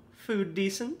 Comfortable? Food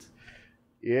decent?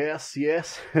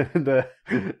 Yes, and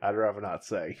I'd rather not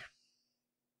say.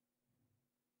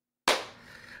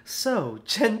 So,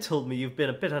 Jen told me you've been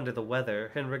a bit under the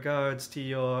weather in regards to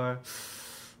your...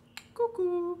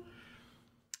 cuckoo.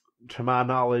 To my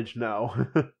knowledge, no.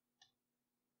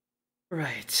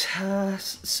 Right.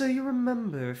 So you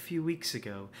remember a few weeks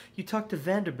ago, you talked to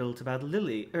Vanderbilt about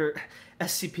Lily,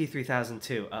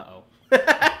 SCP-3002. Uh-oh.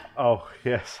 Oh,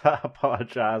 yes, I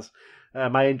apologize.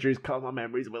 My injuries cause my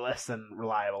memories were less than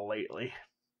reliable lately.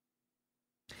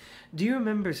 Do you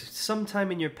remember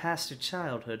sometime in your past or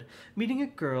childhood meeting a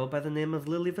girl by the name of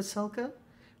Lily Veselka?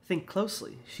 Think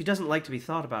closely. She doesn't like to be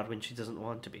thought about when she doesn't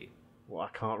want to be. Well, I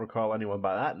can't recall anyone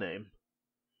by that name.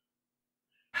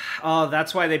 Oh,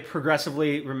 that's why they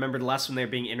progressively remembered less when they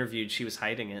were being interviewed. She was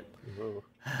hiding it.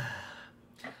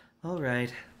 All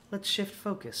right, let's shift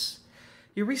focus.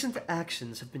 Your recent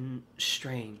actions have been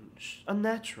strange,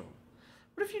 unnatural.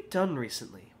 What have you done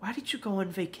recently? Why did you go on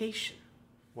vacation?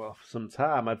 Well, for some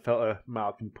time I'd felt a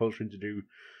mild compulsion to do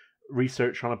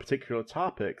research on a particular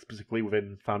topic, specifically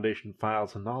within Foundation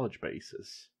files and knowledge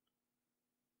bases.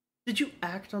 Did you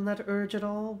act on that urge at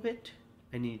all, Wit?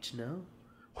 I need to know.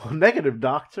 Well, negative,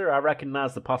 Doctor. I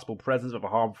recognized the possible presence of a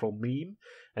harmful meme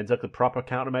and took the proper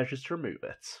countermeasures to remove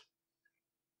it.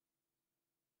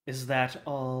 Is that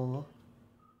all?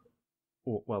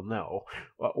 Well, no.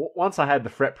 Once I had the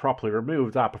threat properly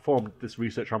removed, I performed this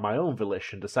research on my own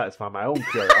volition to satisfy my own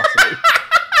curiosity.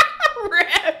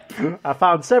 Rip! I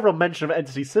found several mention of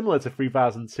entities similar to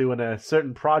 3002 in a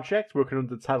certain project working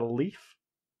under the title Leaf.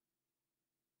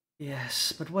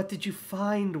 Yes, but what did you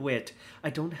find, Wit? I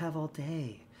don't have all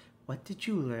day. What did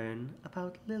you learn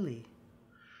about Lily?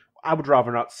 I would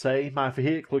rather not say. My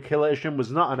vehicular collision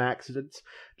was not an accident,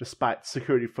 despite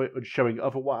security footage showing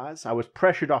otherwise. I was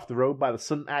pressured off the road by the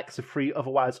sudden acts of three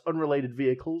otherwise unrelated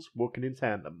vehicles working in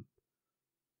tandem.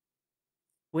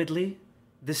 Whitley,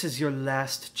 this is your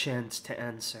last chance to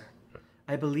answer.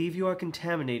 I believe you are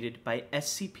contaminated by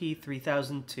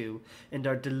SCP-3002 and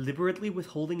are deliberately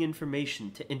withholding information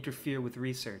to interfere with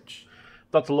research.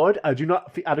 Dr. Lloyd, I do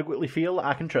not adequately feel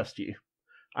I can trust you.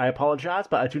 I apologize,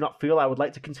 but I do not feel I would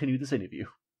like to continue this interview.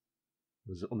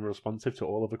 It was unresponsive to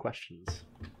all other questions.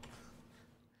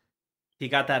 He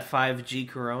got that 5G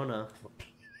corona.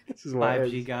 This is what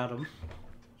 5G got him.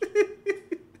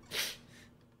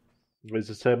 It was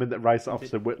determined that Rice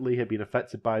Officer Whitley had been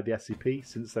affected by the SCP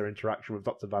since their interaction with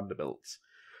Dr. Vanderbilt.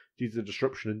 Due to the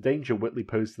disruption and danger Whitley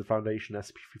posed to the Foundation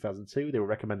SCP-3002, they were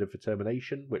recommended for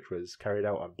termination, which was carried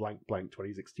out on blank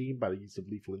 2016 by the use of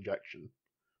lethal injection.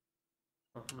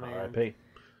 Oh, RIP.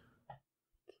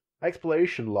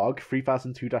 Exploration Log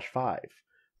 3002-5.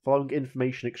 Following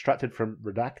information extracted from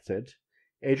Redacted,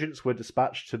 agents were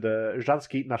dispatched to the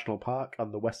Zhansky National Park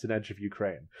on the western edge of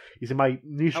Ukraine. You see, my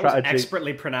new strategy... That was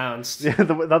expertly pronounced. Yeah,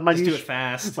 my just new, do it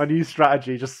fast. My new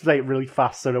strategy, just say it really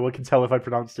fast so no one can tell if I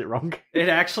pronounced it wrong. It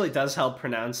actually does help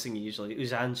pronouncing usually.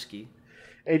 Uzhansky.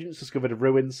 Agents discovered a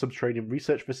ruined subterranean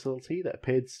research facility that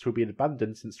appeared to have been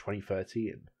abandoned since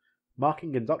 2013.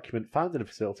 Marking and document found in the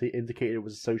facility indicated it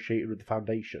was associated with the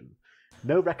Foundation.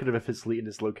 No record of a facility in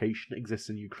this location exists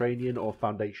in Ukrainian or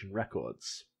Foundation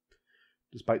records.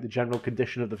 Despite the general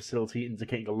condition of the facility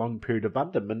indicating a long period of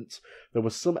abandonment, there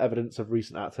was some evidence of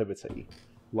recent activity.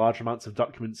 Large amounts of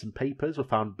documents and papers were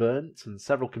found burnt, and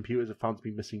several computers were found to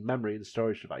be missing memory and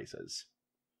storage devices.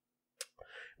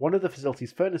 One of the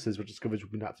facility's furnaces was discovered to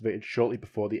have been activated shortly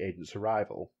before the agents'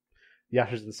 arrival. The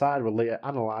ashes inside were later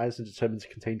analysed and determined to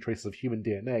contain traces of human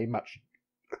DNA matching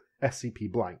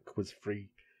SCP blank was three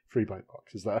blank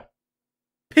boxes there.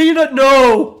 Peanut,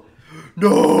 no!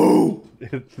 No!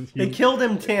 They killed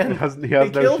him, Tan. He has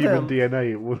no human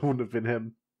DNA. It wouldn't have been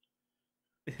him.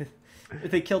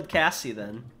 They killed Cassie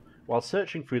then. While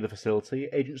searching through the facility,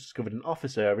 agents discovered an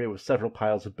office area with several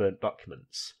piles of burnt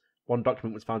documents. One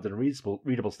document was found in a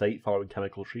readable state following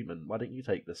chemical treatment. Why don't you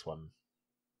take this one?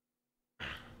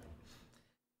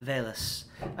 Velas,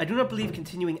 I do not believe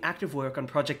continuing active work on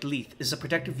Project Leith is a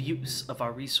productive use of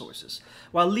our resources.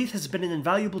 While Leith has been an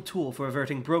invaluable tool for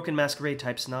averting broken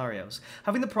masquerade-type scenarios,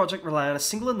 having the project rely on a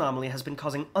single anomaly has been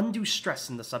causing undue stress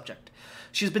in the subject.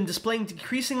 She has been displaying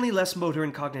decreasingly less motor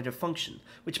and cognitive function,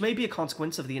 which may be a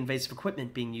consequence of the invasive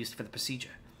equipment being used for the procedure.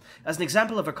 As an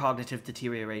example of her cognitive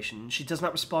deterioration, she does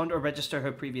not respond or register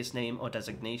her previous name or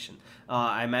designation.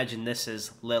 I imagine this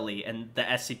is Lily, and the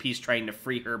SCP is trying to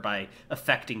free her by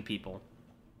affecting people.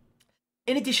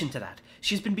 In addition to that,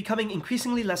 she's been becoming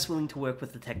increasingly less willing to work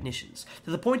with the technicians, to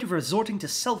the point of resorting to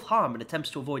self-harm in attempts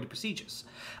to avoid the procedures.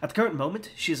 At the current moment,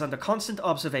 she is under constant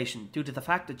observation due to the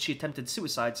fact that she attempted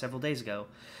suicide several days ago.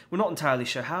 We're not entirely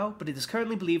sure how, but it is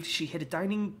currently believed she hit a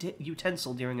dining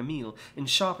utensil during a meal and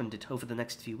sharpened it over the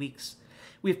next few weeks.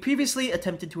 We have previously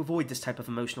attempted to avoid this type of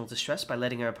emotional distress by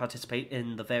letting her participate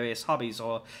in the various hobbies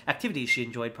or activities she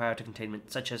enjoyed prior to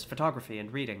containment, such as photography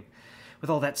and reading. With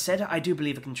all that said, I do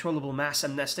believe a controllable mass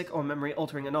amnestic or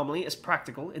memory-altering anomaly is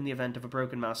practical in the event of a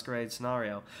broken masquerade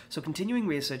scenario, so continuing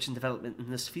research and development in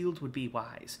this field would be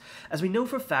wise, as we know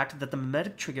for a fact that the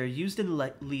memetic trigger used in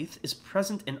Leith is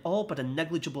present in all but a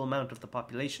negligible amount of the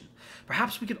population.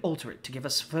 Perhaps we could alter it to give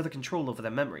us further control over their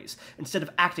memories, instead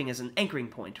of acting as an anchoring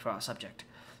point for our subject.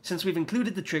 Since we've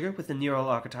included the trigger with the neural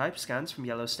archetype scans from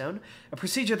Yellowstone, a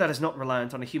procedure that is not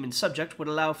reliant on a human subject would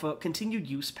allow for continued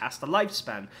use past the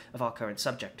lifespan of our current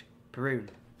subject, Perun.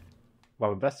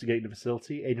 While investigating the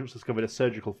facility, agents discovered a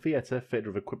surgical theatre fitted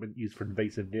with equipment used for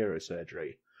invasive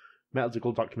neurosurgery.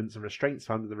 Medical documents and restraints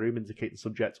found in the room indicate the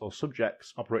subject or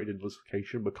subjects operated in this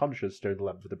location were conscious during the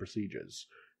length of the procedures,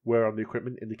 where on the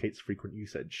equipment indicates frequent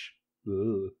usage.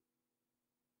 Ugh.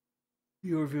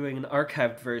 You're viewing an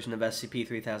archived version of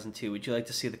SCP-3002. Would you like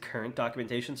to see the current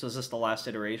documentation? So is this the last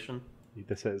iteration?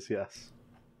 This is, yes.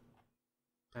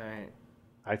 Alright.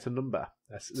 Item number.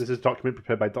 This is a document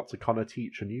prepared by Dr. Connor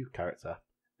Teach, a new character.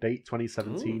 Date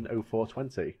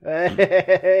 2017-04-20.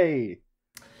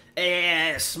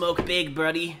 Hey! Smoke big,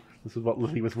 buddy. This is what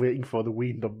Lily was waiting for, the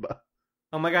Ween number.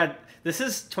 Oh my god, this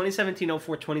is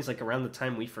 2017-04-20 is like around the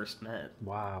time we first met.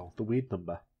 Wow, the Ween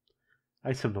number.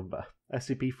 Item number.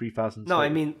 SCP-3002. No, I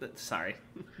mean, sorry.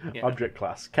 Yeah. Object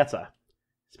class. Keta.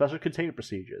 Special containment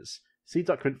procedures. See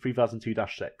document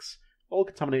 3002-6. All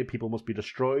contaminated people must be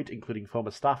destroyed, including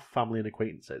former staff, family, and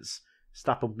acquaintances.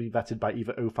 Staff must be vetted by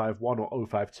either 051 or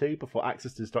 052 before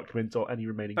access to this document or any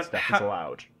remaining staff is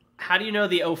allowed. How do you know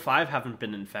the 05 haven't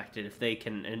been infected if they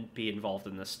can be involved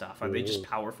in this stuff? Are they just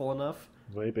powerful enough?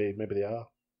 Maybe they are.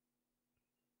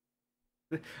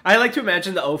 I like to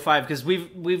imagine the 05 because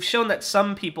we've shown that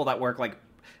some people that work, like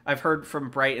I've heard from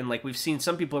Brighton, like we've seen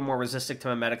some people are more resistant to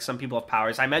memetics, some people have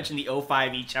powers. I imagine the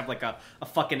 05 each have like a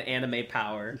fucking anime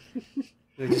power.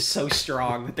 They're just so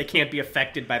strong that they can't be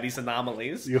affected by these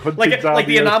anomalies. Like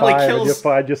the anomaly kills. And you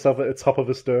find yourself at the top of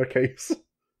a staircase.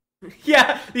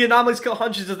 Yeah, the anomalies kill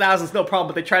hundreds of thousands, no problem,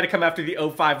 but they try to come after the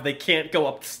 05 and they can't go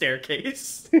up the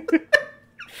staircase.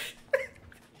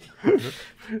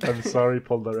 I'm sorry,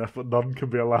 Polnareff, but none can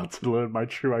be allowed to learn my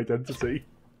true identity.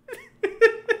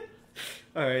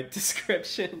 Alright,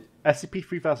 description.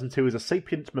 SCP-3002 is a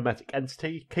sapient memetic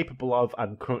entity capable of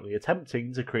and currently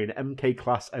attempting to create an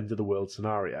MK-class end-of-the-world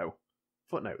scenario.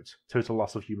 Footnote: total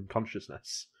loss of human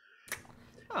consciousness.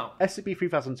 Oh.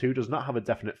 SCP-3002 does not have a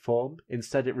definite form,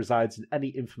 instead it resides in any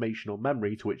information or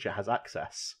memory to which it has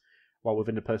access. While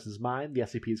within a person's mind, the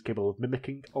SCP is capable of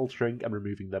mimicking, altering, and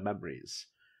removing their memories.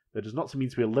 There does not seem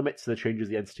to be a limit to the changes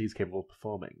the entity is capable of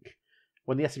performing.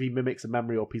 When the SCP mimics a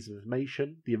memory or piece of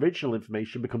information, the original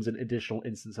information becomes an additional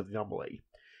instance of the anomaly.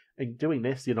 In doing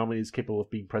this, the anomaly is capable of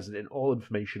being present in all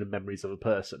information and memories of a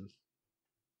person.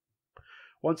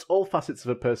 Once all facets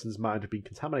of a person's mind have been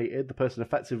contaminated, the person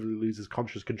effectively loses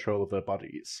conscious control of their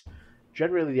bodies.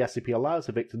 Generally, the SCP allows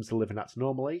her victims to live and act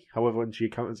normally. However, when she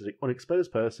encounters an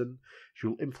unexposed person, she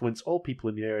will influence all people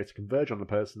in the area to converge on the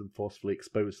person and forcefully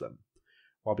expose them.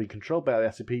 While being controlled by the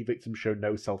SCP, victims show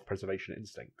no self-preservation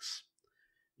instincts.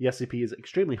 The SCP is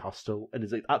extremely hostile and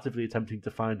is actively attempting to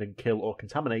find and kill or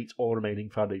contaminate all remaining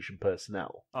Foundation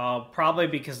personnel. Probably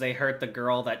because they hurt the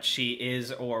girl that she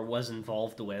is or was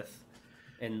involved with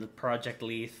in the Project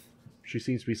Leaf. She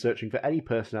seems to be searching for any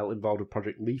personnel involved with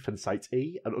Project Leaf and Site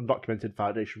E, an undocumented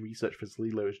Foundation research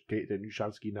facility located in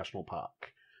Ushansky National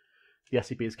Park. The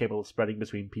SCP is capable of spreading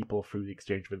between people through the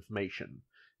exchange of information.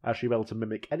 As she is able to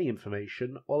mimic any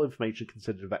information, all information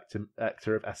considered a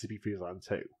vector of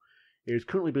SCP-3002. It is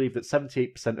currently believed that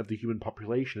 78% of the human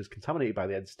population is contaminated by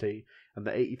the entity, and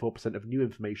that 84% of new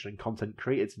information and content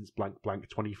created since blank blank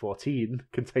 2014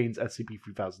 contains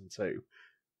SCP-3002.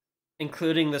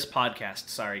 Including this podcast,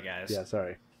 sorry guys. Yeah,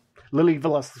 sorry. Lily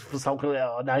Velasquez,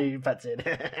 now you're infected.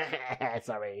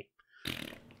 Sorry.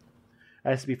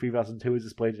 SCP-3002 has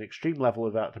displayed an extreme level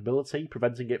of adaptability,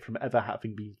 preventing it from ever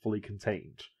having been fully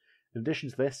contained. In addition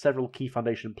to this, several key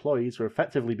Foundation employees were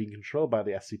effectively being controlled by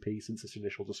the SCP since its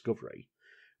initial discovery.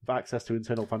 With access to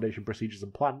internal Foundation procedures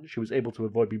and plans, she was able to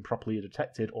avoid being properly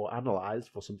detected or analysed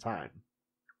for some time.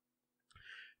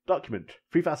 Document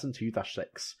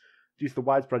 3002-6. Due to the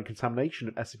widespread contamination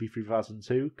of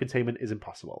SCP-3002, containment is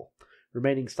impossible.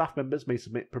 Remaining staff members may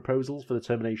submit proposals for the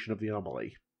termination of the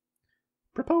anomaly.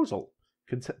 Proposal.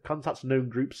 Contact known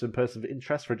groups and persons of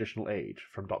interest for additional aid.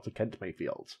 From Dr. Kent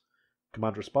Mayfield.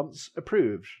 Command response: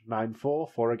 approved.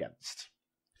 9-4, 4 against.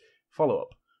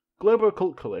 Follow-up: Global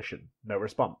Occult Coalition. No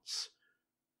response.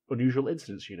 Unusual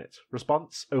Incidents Unit.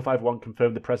 Response: 051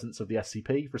 confirmed the presence of the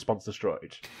SCP. Response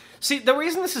destroyed. See, the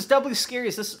reason this is doubly scary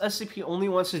is this SCP only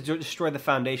wants to destroy the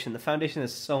Foundation. The Foundation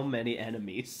has so many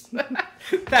enemies.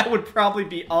 That would probably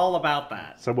be all about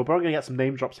that. So we're probably going to get some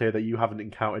name drops here that you haven't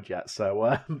encountered yet.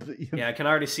 So yeah, I can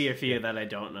already see a few that I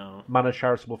don't know. Manor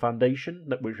Charitable Foundation,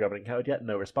 which we haven't encountered yet.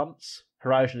 No response.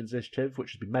 Horizon Initiative,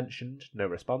 which has been mentioned. No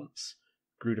response.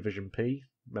 GRU Division P.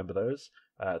 Remember those?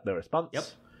 No response. Yep.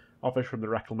 Office from the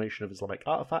Reclamation of Islamic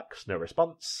Artifacts, no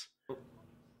response.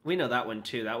 We know that one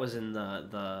too. That was in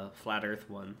the Flat Earth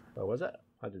one. Oh, was it?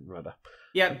 I didn't remember.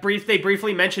 Yeah, they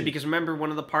briefly mentioned, because remember one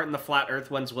of the part in the Flat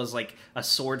Earth ones was like a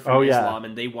sword from Islam,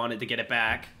 and they wanted to get it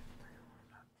back.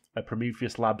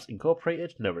 Prometheus Labs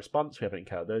Incorporated, no response. We haven't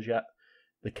encountered those yet.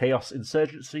 The Chaos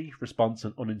Insurgency, response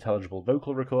and unintelligible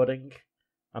vocal recording.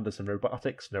 Anderson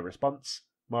Robotics, no response.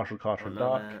 Marshall Carter and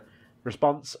Dark.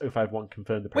 Response: 051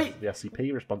 confirmed the presence of the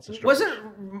SCP. Response destroyed.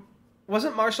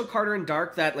 Wasn't Marshall Carter and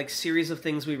Dark that like series of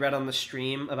things we read on the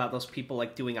stream about those people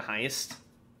like doing a heist?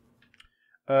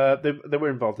 They were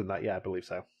involved in that, yeah, I believe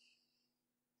so.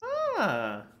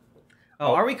 Ah.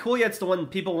 Oh, Are We Cool Yet's the one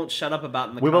people won't shut up about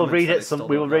in the we comments. Will read it.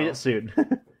 We will read it soon.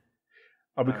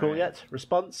 Are we cool right. yet?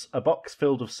 Response: a box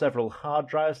filled with several hard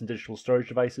drives and digital storage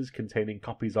devices containing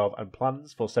copies of and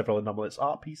plans for several anomalous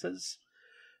art pieces.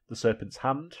 The Serpent's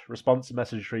Hand. Response: a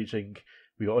message reading: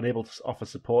 we are unable to offer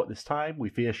support this time. We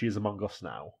fear she is among us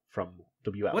now. From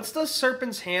WL. What's the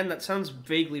Serpent's Hand? That sounds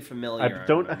vaguely familiar. I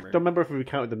don't remember if we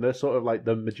counted them. They're sort of like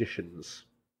the magicians.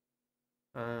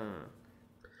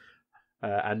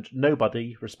 And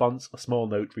Nobody. Response: a small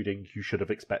note reading: you should have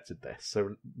expected this.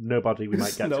 So Nobody, we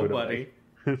might get to Nobody.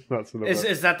 That's another.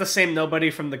 Is that the same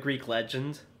Nobody from the Greek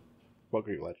legend? What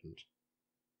Greek legend?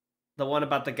 The one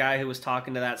about the guy who was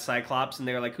talking to that Cyclops, and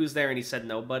they were like, "Who's there?" And he said,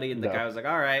 "Nobody." And the guy was like,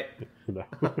 "All right." No.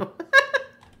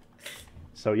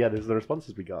 So yeah, there's the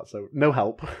responses we got. So no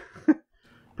help.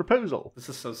 Proposal. This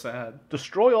is so sad.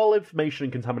 Destroy all information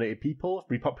and contaminated people.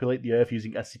 Repopulate the Earth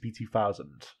using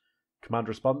SCP-2000. Command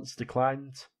response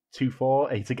declined.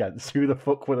 2-4, 8 against. Who the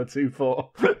fuck were the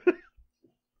 2-4?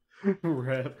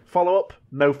 Rip. Follow-up?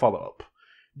 No follow-up.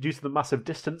 Due to the massive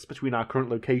distance between our current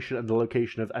location and the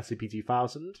location of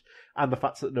SCP-2000, and the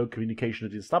fact that no communication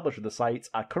is established with the site,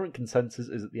 our current consensus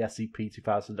is that the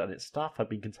SCP-2000 and its staff have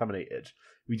been contaminated.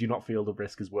 We do not feel the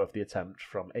risk is worth the attempt.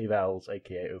 From Avels,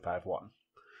 aka 051.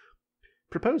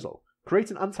 Proposal.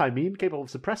 Create an anti-meme capable of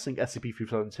suppressing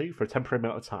SCP-3002 for a temporary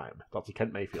amount of time. Dr.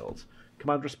 Kent Mayfield.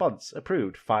 Command response.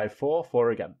 Approved. 5-4, 4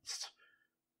 against.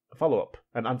 Follow-up.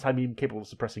 An anti-meme capable of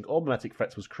suppressing all memetic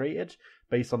threats was created,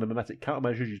 based on the memetic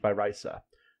countermeasures used by Reiser.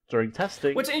 During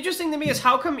testing... What's interesting to me is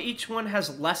how come each one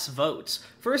has less votes?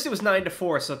 First it was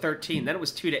 9-4, so 13. Then it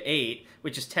was 2-8,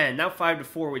 which is 10. Now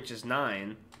 5-4, which is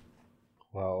 9.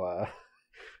 Well,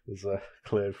 there's a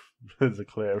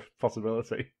clear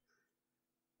possibility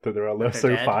that there are less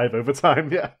than 5 over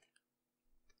time, yeah.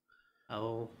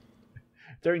 Oh.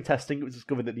 During testing, it was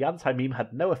discovered that the anti-meme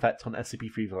had no effect on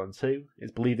SCP-3002.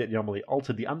 It's believed that the anomaly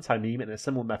altered the anti-meme in a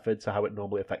similar method to how it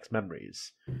normally affects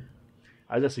memories.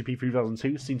 As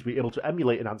SCP-3002 seemed to be able to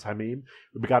emulate an anti-meme,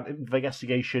 we began an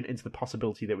investigation into the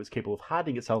possibility that it was capable of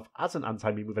hiding itself as an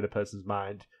anti-meme within a person's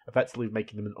mind, effectively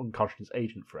making them an unconscious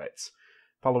agent for it.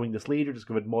 Following this lead, we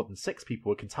discovered more than 6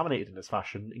 people were contaminated in this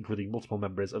fashion, including multiple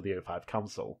members of the O5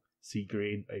 Council. C.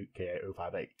 Green, aka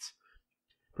 058.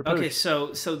 Okay, so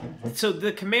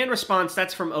the command response,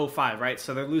 that's from 05, right?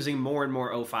 So they're losing more and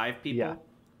more 05 people? Yeah. Okay.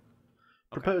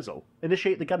 Proposal.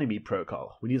 Initiate the Ganymede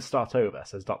Protocol. We need to start over,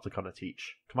 says Dr. Connor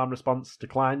Teach. Command response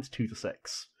declined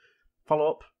 2-6.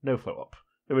 Follow-up, no follow-up.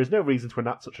 There is no reason to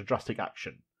enact such a drastic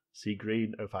action. C.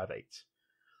 Green, 058.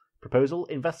 Proposal.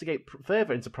 Investigate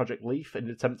further into Project Leaf in an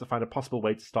attempt to find a possible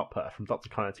way to stop her. From Dr.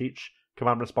 Connor Teach.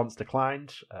 Command response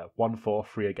declined. 1-4,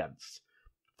 3 against.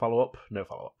 Follow-up, no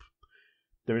follow-up.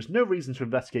 There is no reason to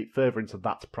investigate further into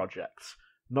that project.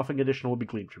 Nothing additional will be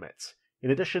gleaned from it. In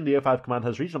addition, the O5 Command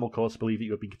has reasonable cause to believe that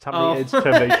you have been contaminated.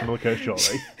 Termination will occur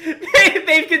shortly.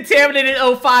 They've contaminated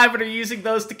 05 and are using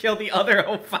those to kill the other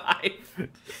 05.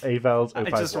 Avels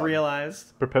 051. I just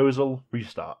realized. Proposal,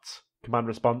 restart. Command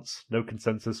response, no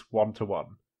consensus, 1-1.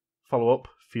 Follow-up,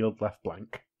 field left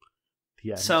blank.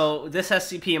 The end. So this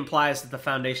SCP implies that the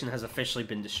Foundation has officially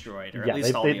been destroyed, or at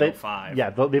least all the 05.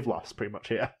 Yeah, they've lost, pretty much,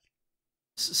 here.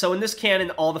 So in this canon,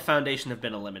 all the Foundation have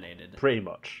been eliminated. Pretty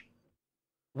much.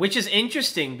 Which is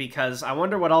interesting, because I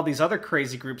wonder what all these other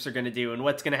crazy groups are going to do, and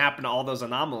what's going to happen to all those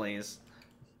anomalies.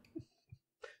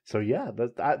 So yeah,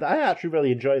 I actually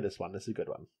really enjoy this one. This is a good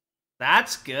one.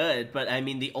 That's good, but I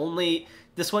mean,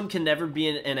 this one can never be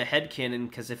in a headcanon,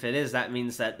 because if it is, that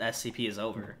means that SCP is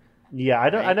over. Yeah,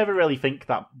 I never really think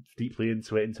that deeply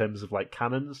into it in terms of like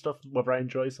canon and stuff, whether I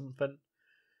enjoy something.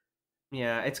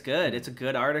 Yeah, it's good. It's a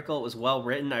good article. It was well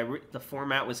written. The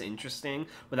format was interesting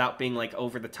without being like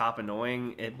over the top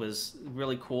annoying. It was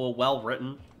really cool, well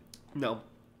written. No,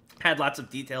 had lots of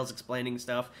details explaining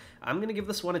stuff. I'm gonna give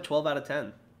this one a 12 out of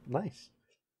 10. Nice.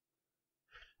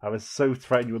 I was so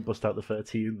threatened you would bust out the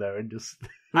 13 there and just.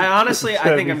 I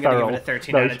think I'm gonna give it a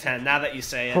 13 out of 10. Now that you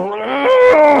say it.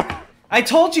 I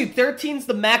told you 13's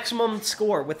the maximum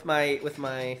score with my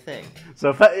thing.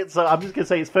 So I'm just gonna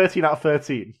say it's 13 out of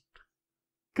 13.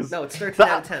 No, it's 13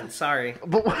 out of 10. Sorry.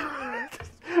 But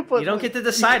you don't get to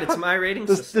decide. It's my rating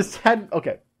system. There's 10.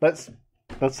 Okay, let's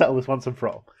settle this once and for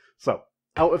all. So,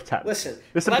 out of 10. Listen.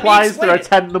 This implies there are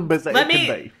 10 numbers that it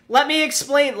can be. Let me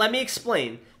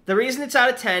explain. The reason it's out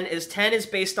of 10 is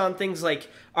based on things like,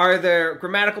 are there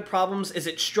grammatical problems? Is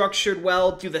it structured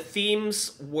well? Do the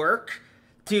themes work?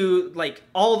 do like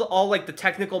all like the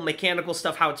technical mechanical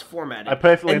stuff, how it's formatted. I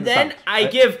perfectly and then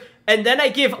understand. I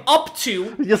give up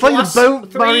to It's like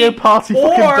the Mario Party or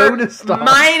fucking bonus stars.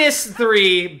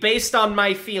 -3 based on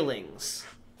my feelings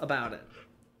about it.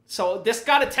 So this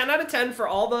got a 10 out of 10 for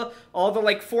all the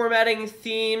like formatting,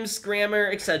 themes, grammar,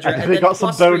 etc. And And they then got some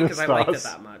plus 3 bonus because I liked it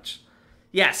stars. that much.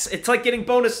 Yes, it's like getting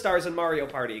bonus stars in Mario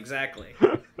Party, exactly.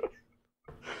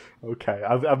 Okay,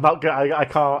 I'm not gonna. I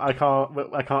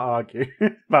can't argue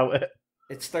about it.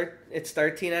 It's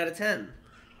 13 out of 10.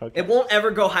 Okay. It won't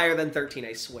ever go higher than 13,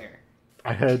 I swear.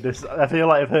 I heard this. I feel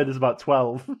like I've heard this about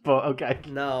 12, but okay.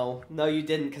 No, you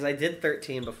didn't, because I did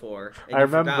 13 before. And I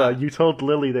remember forgot. you told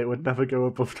Lily that it would never go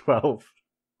above 12.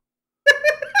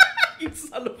 You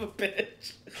son of a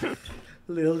bitch.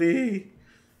 Lily.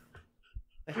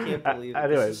 I can't believe it.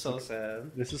 Anyways, this is so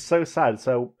sad. This is so sad.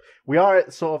 So we are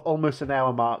at sort of almost an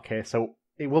hour mark here, so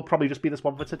it will probably just be this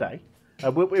one for today.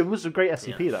 It was a great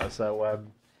SCP though, so...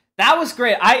 That was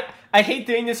great. I hate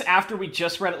doing this after we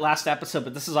just read it last episode,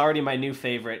 but this is already my new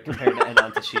favorite compared to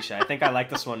Enon Tashisha. I think I like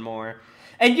this one more.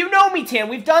 And you know me, Tan.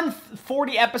 We've done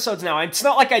 40 episodes now. It's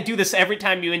not like I do this every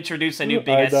time you introduce a new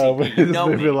big SCP. You know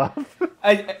me.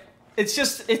 This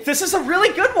is a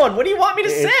really good one. What do you want me to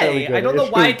say? Really I don't know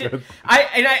why really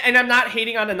I did. I'm not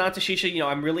hating on Enon Tashisha. You know,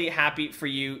 I'm really happy for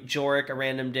you, Jorik, A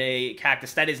Random Day,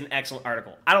 Cactus. That is an excellent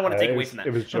article. I don't want to take away from that.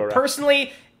 It was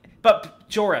Jorik. But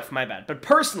Jorif, my bad. But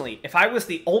personally, if I was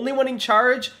the only one in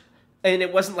charge and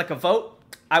it wasn't like a vote,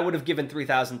 I would have given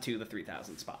 3002 the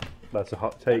 3000 spot. That's a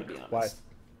hot take. Why?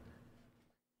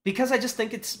 Because I just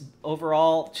think it's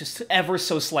overall just ever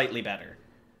so slightly better.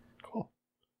 Cool.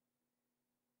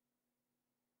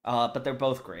 But they're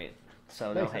both great,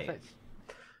 so no hate.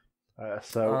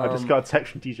 So I just got a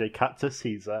text from DJ Cactus.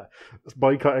 He's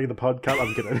boycotting the podcast.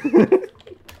 I'm kidding.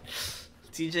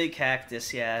 DJ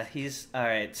Cactus, yeah, he's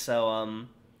alright. So and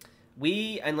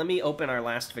let me open our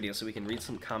last video so we can read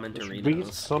some commentaries. Read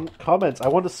some comments. I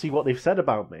want to see what they've said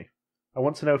about me. I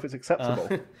want to know if it's acceptable.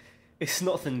 It's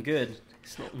nothing good.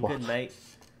 It's nothing good, mate.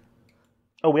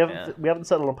 Oh, we haven't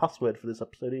settled on a password for this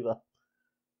episode either.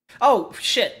 Oh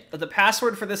shit! The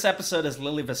password for this episode is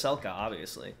Lily Veselka,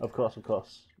 obviously. Of course.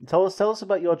 Tell us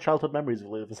about your childhood memories of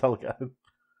Lily Veselka.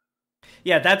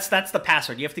 Yeah, that's the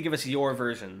password. You have to give us your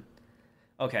version.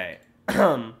 Okay.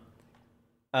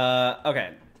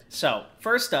 Okay. So,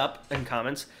 first up in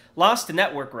comments, Lost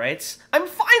Network writes, "I'm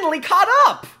finally caught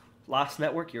up!" Lost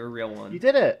Network, you're a real one. You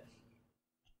did it!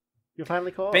 You're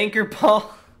finally caught up.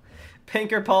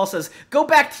 Banker Paul says, "Go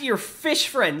back to your fish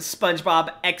friend, SpongeBob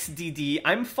XDD.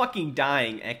 I'm fucking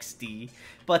dying, XD.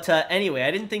 But anyway, I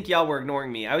didn't think y'all were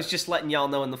ignoring me. I was just letting y'all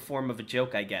know in the form of a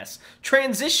joke, I guess.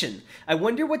 Transition. I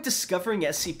wonder what Discovering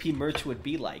SCP merch would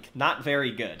be like. Not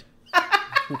very good."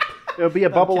 It would be a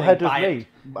bobblehead of me,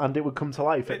 and it would come to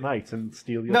life at night and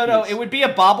steal your No, keys. it would be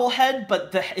a bobblehead,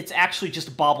 but it's actually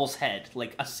just Bobble's head,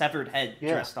 like a severed head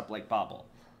dressed up like Bobble.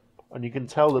 And you can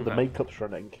tell that the makeup's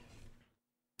running.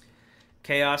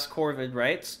 Chaos Corvid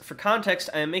writes, "For context,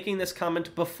 I am making this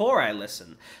comment before I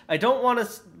listen. I don't want to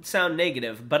sound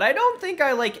negative, but I don't think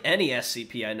I like any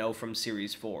SCP I know from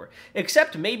Series 4,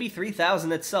 except maybe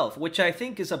 3000 itself, which I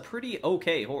think is a pretty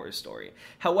okay horror story.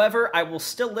 However, I will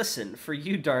still listen. For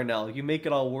you, Darnell, you make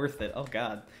it all worth it." Oh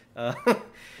god.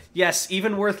 Yes,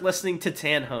 even worth listening to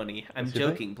Tanhony. I'm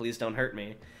joking, please don't hurt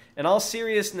me. In all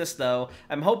seriousness, though,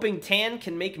 I'm hoping Tan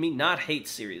can make me not hate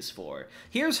Series 4.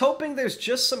 Here's hoping there's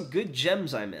just some good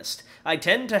gems I missed. I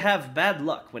tend to have bad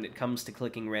luck when it comes to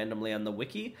clicking randomly on the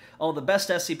wiki. All the best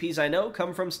SCPs I know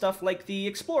come from stuff like the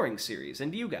Exploring series,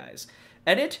 and you guys.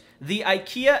 Edit, the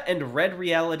IKEA and Red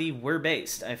Reality were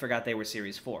based. I forgot they were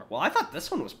Series 4. Well, I thought this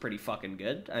one was pretty fucking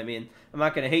good. I mean, I'm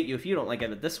not going to hate you if you don't like it,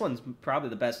 but this one's probably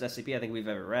the best SCP I think we've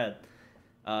ever read.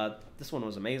 This one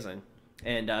was amazing.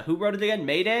 And who wrote it again?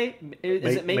 Mayday?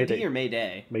 Is it Mayday or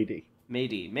Mayday? Mayday.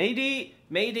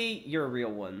 Mayday, you're a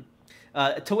real one.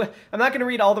 I'm not going to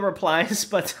read all the replies,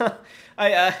 but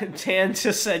Tan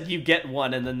just said you get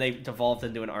one, and then they devolved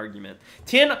into an argument.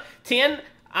 Tan,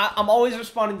 I'm always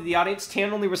responding to the audience.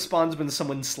 Tan only responds when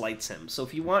someone slights him. So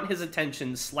if you want his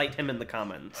attention, slight him in the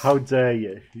comments. How dare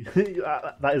you?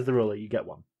 That is the rule. You get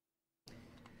one.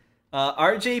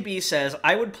 RJB says,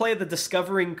 "I would play the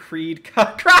Discovering Creed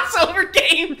crossover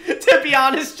game. To be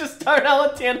honest, just Darnell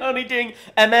and Tanhony doing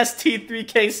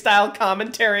MST3K style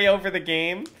commentary over the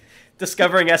game.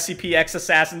 Discovering SCP-X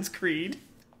Assassin's Creed."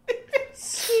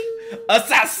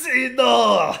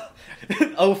 Assassino!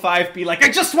 05 be like,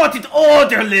 "I just wanted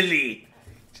order, Lily!"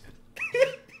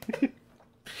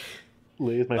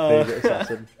 Lee is my favorite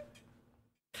assassin.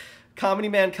 Comedy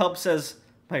Man Kelp says,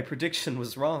 "My prediction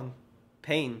was wrong.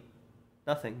 Pain.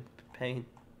 Nothing. Pain."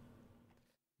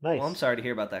 Nice. Well, I'm sorry to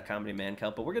hear about that, Comedy Man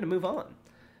Cub, but we're going to move on.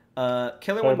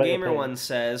 Killer Sorry One about your Gamer pain. One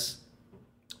says...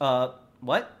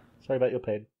 what? Sorry about your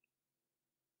pain.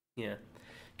 Yeah.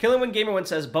 Killer One Gamer One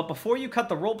says, but before you cut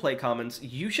the roleplay comments,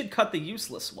 you should cut the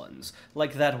useless ones.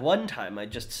 Like that one time I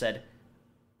just said,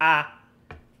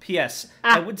 P.S.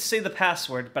 I would say the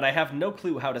password, but I have no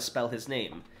clue how to spell his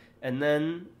name. And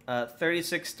then,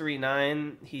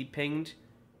 3639, he pinged.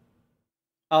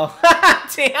 Oh,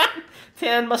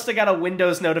 Tan must have got a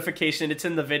Windows notification. It's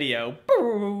in the video.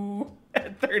 Boo!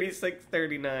 At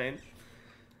 3639.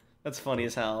 That's funny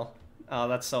as hell. Oh,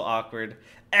 that's so awkward.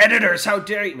 Editors, how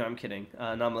dare you? No, I'm kidding.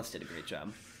 Anomalous did a great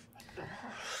job.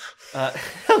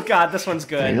 Oh god, this one's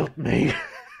good. Help me.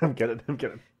 I'm kidding.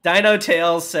 Dino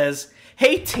Tails says,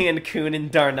 hey, Tanhony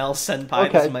and Darnell Senpai.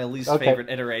 Okay, This is my least favorite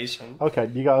iteration. Okay,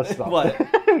 you gotta stop. What?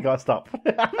 You gotta stop.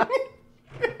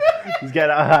 He's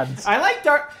getting out of hand.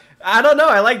 I don't know,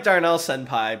 I like Darnell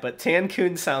Senpai, but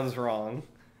Tanhony sounds wrong.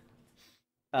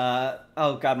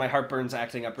 Oh god, my heartburn's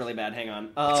acting up really bad. Hang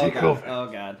on. Oh Take god. over. Oh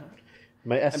god.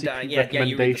 My SCP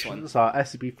recommendations are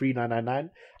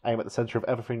SCP-3999. I am at the center of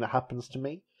everything that happens to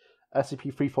me.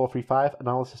 SCP-3435,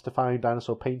 Analysis Defying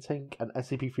Dinosaur Painting, and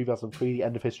SCP-3003, The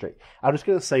End of History. I'm just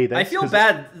going to say this. I feel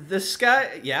bad. This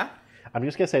guy, yeah? I'm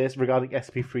just going to say this regarding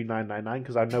SCP-3999,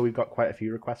 because I know we've got quite a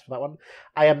few requests for that one.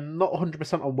 I am not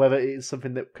 100% on whether it is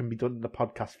something that can be done in the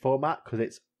podcast format, because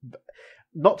it's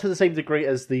not to the same degree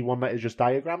as the one that is just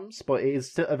diagrams, but it is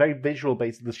still a very visual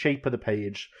based. The shape of the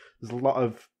page, there's a lot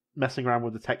of messing around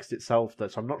with the text itself, so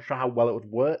I'm not sure how well it would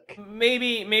work.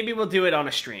 Maybe we'll do it on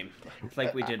a stream,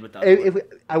 like we did with that.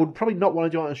 I would probably not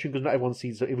want to do it on a stream because not everyone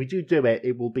sees it. So if we do it,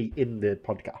 it will be in the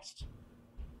podcast.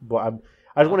 But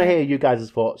I just want to hear you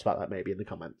guys' thoughts about that maybe in the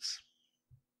comments.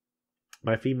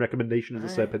 My theme recommendation is The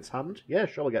Serpent's Hand. Yeah,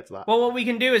 sure, we'll get to that. Well, what we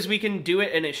can do is we can do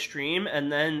it in a stream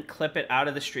and then clip it out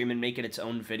of the stream and make it its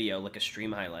own video, like a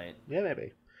stream highlight. Yeah,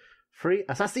 maybe. Free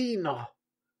Assassino!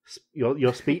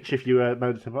 Your speech, if you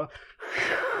mounted him up.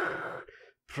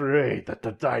 Pray that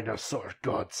the dinosaur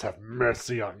gods have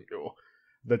mercy on you.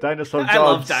 The dinosaur gods... I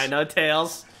love Dino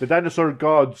Tales. The dinosaur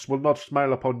gods will not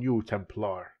smile upon you,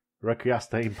 Templar.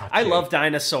 Requiescat in pace. I love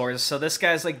dinosaurs, so this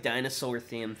guy's like dinosaur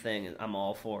theme thing, and I'm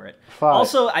all for it. 5.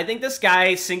 Also, I think this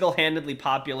guy single-handedly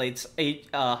populates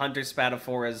Hunter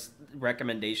Spatafora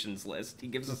recommendations list. He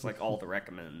gives us like all the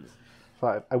recommends.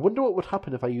 5. I wonder what would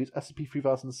happen if I use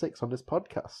SCP-3006 on this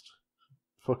podcast.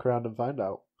 Fuck around and find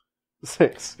out.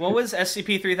 6. What was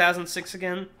SCP-3006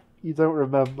 again? You don't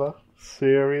remember?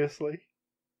 Seriously?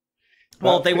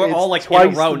 Well, they were all like in a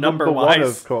row, number-wise. One,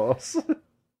 of course.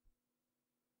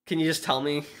 Can you just tell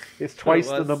me? It's twice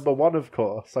the number 1, of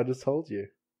course. I just told you.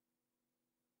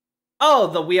 Oh,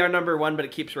 the we are number 1, but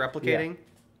it keeps replicating?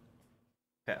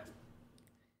 Yeah.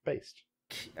 Based.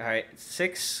 Alright,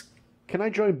 6... Can I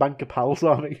join Banker Pal's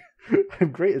army?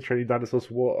 I'm great at training dinosaurs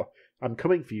for war. I'm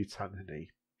coming for you, Tanhony.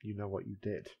 You know what you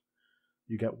did.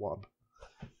 You get 1.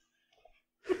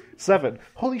 7.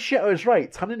 Holy shit, I was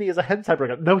right. Tanhony is a hentai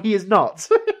program. No, he is not.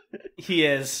 He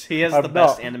is. He has the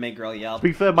best anime girl yelp. To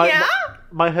be fair, my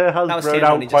hair has grown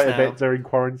out quite a bit during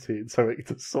quarantine, so it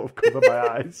just sort of covered my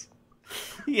eyes.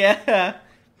 Yeah.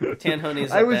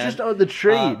 Tanhony's I was just on the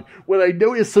train when I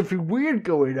noticed something weird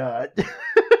going on.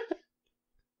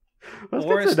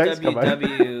 Boris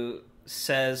WW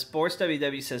says,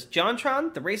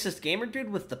 JonTron, the racist gamer dude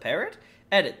with the parrot?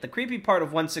 Edit, the creepy part of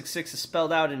 166 is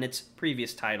spelled out in its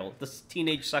previous title, the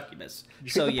teenage succubus.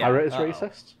 So yeah. Parrot is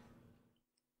racist?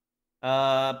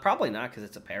 Probably not, because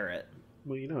it's a parrot.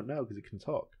 Well, you don't know, because it can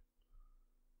talk.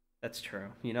 That's true.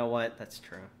 You know what? That's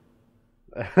true.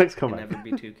 Next comment. Never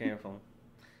be too careful.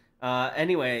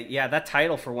 Anyway, yeah, that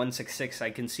title for 166,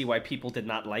 I can see why people did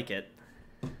not like it.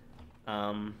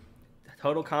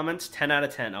 Total comments, 10 out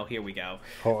of 10. Oh, here we go.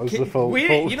 Oh, it's the full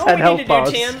you know what we need to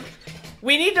do, Tan?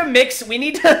 We need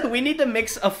to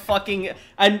mix a fucking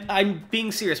I'm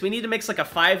being serious. We need to mix like a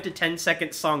 5 to 10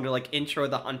 second song to like intro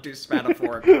the Hunter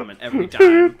Spatafora comment every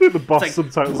time. The boss like,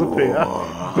 sometimes appear.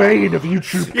 Bane of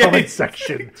YouTube comment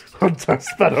section. Hunter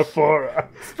Spatafora.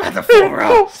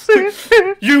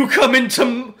 Spatafora. You come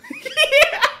into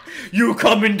You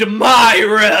come into my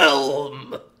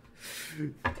realm.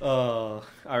 Oh,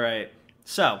 all right.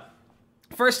 So,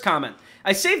 first comment.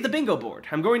 I saved the bingo board.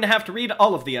 I'm going to have to read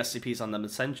all of the SCPs on them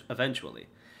eventually.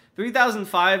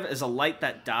 3005 is a light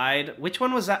that died. Which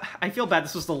one was that? I feel bad.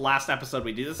 This was the last episode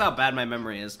we did. This is how bad my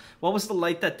memory is. What was the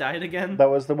light that died again? That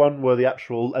was the one where the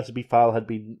actual SCP file had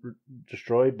been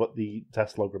destroyed, but the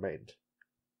test log remained.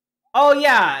 Oh,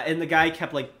 yeah. And the guy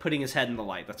kept, like, putting his head in the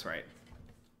light. That's right.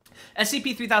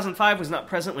 SCP-3005 was not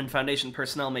present when Foundation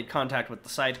personnel made contact with the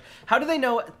site. How do they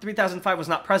know 3005 was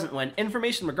not present when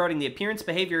information regarding the appearance,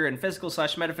 behavior, and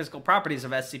physical/metaphysical properties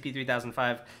of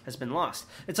SCP-3005 has been lost?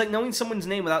 It's like knowing someone's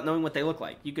name without knowing what they look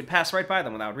like. You could pass right by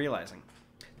them without realizing.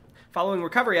 Following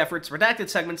recovery efforts, redacted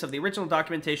segments of the original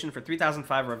documentation for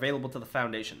 3005 are available to the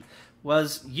Foundation.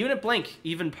 Was Unit Blank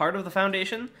even part of the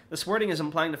Foundation? This wording is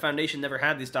implying the Foundation never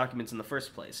had these documents in the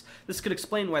first place. This could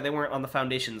explain why they weren't on the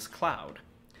Foundation's cloud.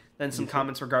 Then some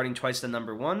comments regarding Twice the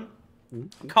Number 1.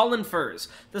 Colin Furs.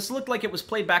 This looked like it was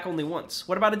played back only once.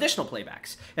 What about additional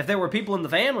playbacks? If there were people in the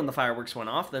van when the fireworks went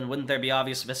off, then wouldn't there be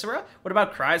obvious viscera? What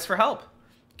about cries for help?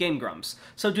 Game Grumps.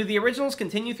 So do the originals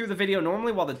continue through the video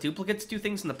normally while the duplicates do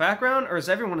things in the background, or is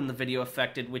everyone in the video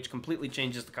affected, which completely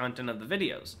changes the content of the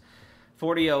videos?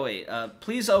 4008.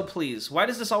 Please, oh please, why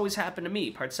does this always happen to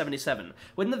me? Part 77.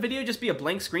 Wouldn't the video just be a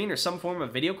blank screen or some form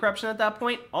of video corruption at that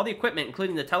point? All the equipment,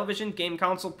 including the television, game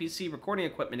console, PC, recording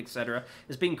equipment, etc.,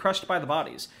 is being crushed by the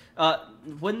bodies.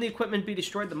 Wouldn't the equipment be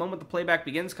destroyed the moment the playback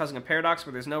begins, causing a paradox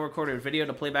where there's no recorded video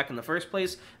to play back in the first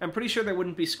place? I'm pretty sure there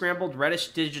wouldn't be scrambled,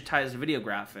 reddish, digitized video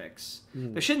graphics.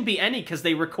 There shouldn't be any, because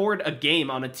they record a game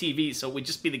on a TV, so it would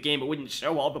just be the game, it wouldn't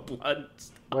show all the blood.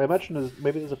 I imagine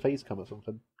maybe there's a face cam or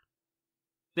something.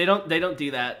 They don't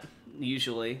do that,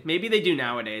 usually. Maybe they do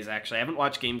nowadays, actually. I haven't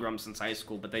watched Game Grumps since high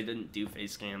school, but they didn't do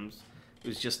face cams. It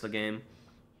was just the game.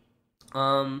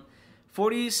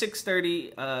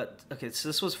 4630, okay, so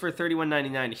this was for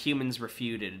 3199, Humans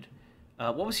Refuted.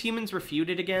 What was Humans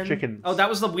Refuted again? Chickens. Oh, that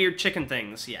was the weird chicken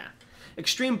things, yeah.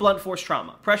 Extreme blunt force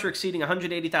trauma. Pressure exceeding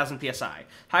 180,000 psi.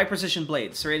 High precision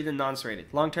blades, serrated and non-serrated.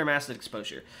 Long-term acid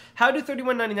exposure. How do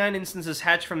 3199 instances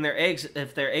hatch from their eggs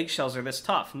if their eggshells are this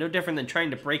tough? No different than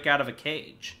trying to break out of a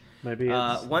cage. Maybe it's...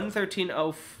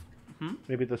 113.0...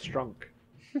 Maybe they're strong.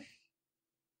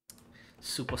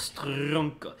 Super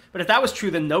strong. But if that was true,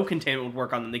 then no containment would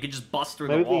work on them. They could just bust through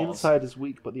Maybe the walls. the inside is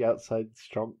weak, but the outside's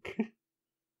strong.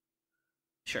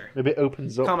 Sure. Maybe it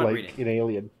opens up Comment like reading. in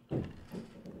Alien.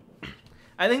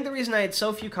 I think the reason I had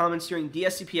so few comments during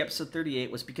DSCP episode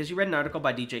 38 was because you read an article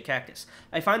by DJ Cactus.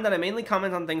 I find that I mainly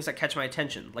comment on things that catch my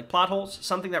attention, like plot holes,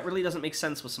 something that really doesn't make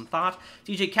sense with some thought.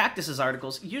 DJ Cactus's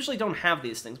articles usually don't have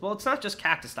these things. Well, it's not just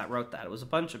Cactus that wrote that, it was a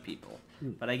bunch of people.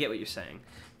 But I get what you're saying.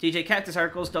 DJ Cactus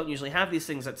articles don't usually have these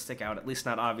things that stick out, at least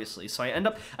not obviously. So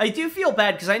I do feel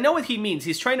bad, because I know what he means.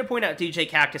 He's trying to point out DJ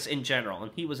Cactus in general,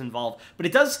 and he was involved. But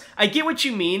it does, I get what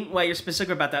you mean, why you're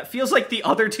specific about that. Feels like the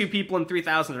other two people in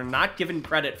 3000 are not given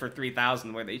credit for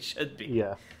 3000 where they should be.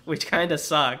 Yeah. Which kind of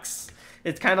sucks.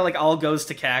 It's kind of like all goes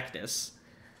to Cactus.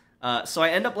 So I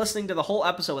end up listening to the whole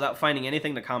episode without finding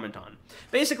anything to comment on.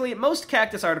 Basically, most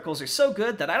Cactus articles are so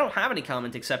good that I don't have any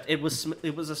comment except it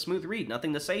was a smooth read,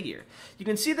 nothing to say here. You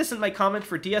can see this in my comment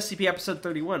for DSCP episode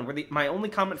 31, where my only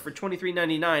comment for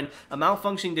 2399, A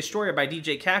Malfunctioning Destroyer by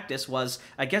DJ Cactus, was,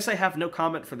 I guess I have no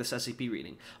comment for this SCP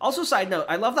reading. Also, side note,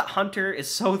 I love that Hunter is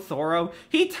so thorough.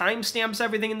 He timestamps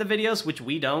everything in the videos, which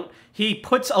we don't. He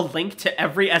puts a link to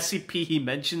every SCP he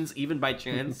mentions, even by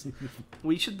chance.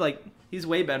 We should, like... He's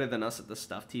way better than us at this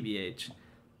stuff, TBH.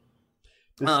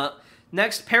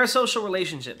 Next, parasocial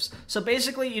relationships. So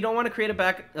basically, you don't want to create a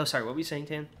back... Oh, sorry, what were you saying,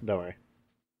 Tan? Don't worry.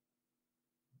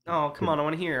 Oh, come on, I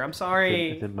want to hear. I'm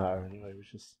sorry. It didn't matter anyway, it was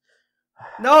just...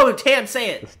 No, Tan, say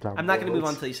it! I'm not going to world. move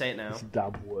on until you say it now. This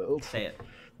damn world. Say it.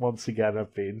 Once again,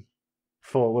 I've been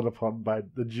fallen upon by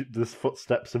the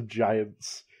footsteps of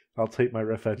giants. I'll take my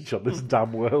revenge on this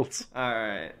damn world.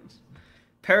 Alright.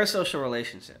 Parasocial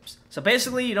relationships. So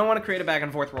basically, you don't want to create a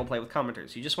back-and-forth roleplay with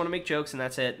commenters. You just want to make jokes, and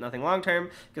that's it. Nothing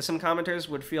long-term, because some commenters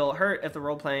would feel hurt if the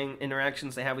role-playing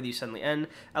interactions they have with you suddenly end.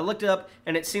 I looked it up,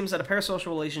 and it seems that a parasocial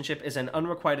relationship is an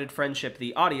unrequited friendship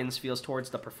the audience feels towards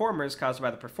the performers, caused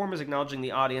by the performers acknowledging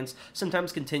the audience,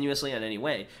 sometimes continuously in any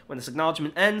way. When this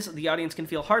acknowledgement ends, the audience can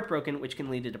feel heartbroken, which can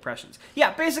lead to depressions.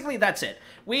 Yeah, basically, that's it.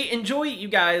 We enjoy you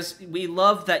guys. We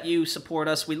love that you support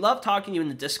us. We love talking to you in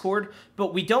the Discord,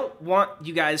 but we don't want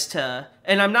you guys to...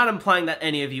 And I'm not implying that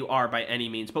any of you are by any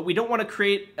means, but we don't want to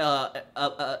create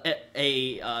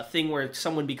a thing where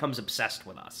someone becomes obsessed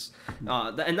with us.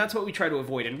 And that's what we try to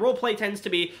avoid. And roleplay tends to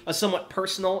be a somewhat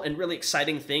personal and really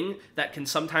exciting thing that can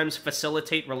sometimes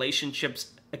facilitate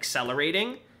relationships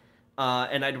accelerating.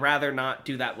 And I'd rather not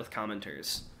do that with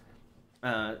commenters.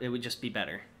 It would just be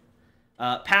better.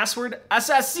 Password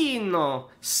Assassino!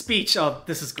 Speech. Oh,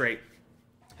 this is great.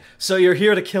 So you're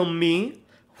here to kill me?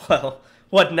 Well...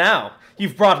 What now?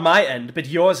 You've brought my end, but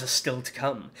yours is still to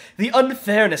come. The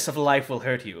unfairness of life will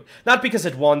hurt you, not because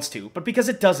it wants to, but because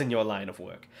it does in your line of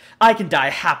work. I can die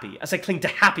happy, as I cling to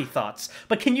happy thoughts,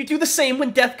 but can you do the same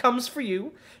when death comes for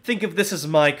you? Think of this as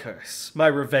my curse, my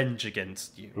revenge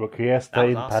against you. Requiesta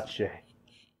in pace.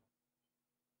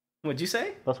 What'd you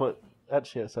say? That's what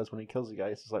Ezio says when he kills a guy.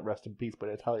 It's just like rest in peace, but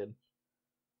in Italian.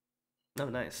 Oh,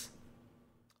 nice.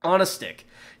 On a stick.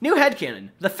 New headcanon.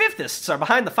 The Fifthists are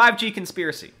behind the 5G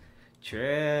conspiracy.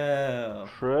 True.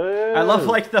 True. I love,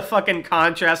 like, the fucking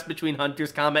contrast between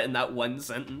Hunter's comment and that one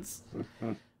sentence.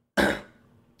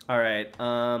 Alright,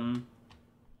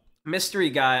 Mystery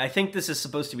guy, I think this is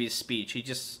supposed to be a speech. He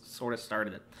just sort of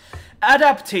started it.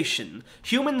 Adaptation.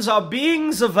 Humans are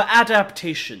beings of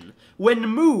adaptation.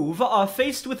 When are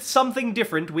faced with something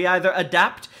different, we either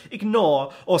adapt,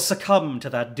 ignore, or succumb to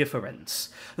that difference.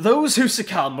 Those who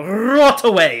succumb rot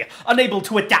away, unable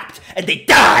to adapt, and they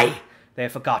die! They are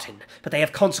forgotten, but they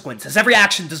have consequences. Every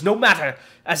action does, no matter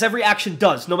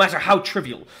how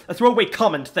trivial. A throwaway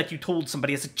comment that you told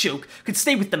somebody as a joke could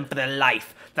stay with them for their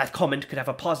life. That comment could have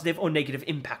a positive or negative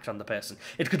impact on the person.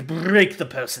 It could break the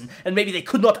person, and maybe they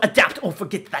could not adapt or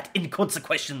forget that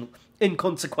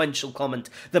inconsequential comment.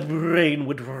 The brain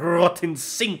would rot and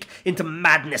sink into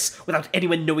madness without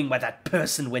anyone knowing why that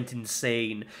person went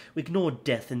insane. We ignore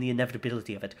death and the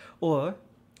inevitability of it, or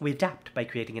we adapt by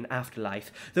creating an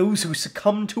afterlife. Those who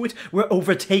succumbed to it were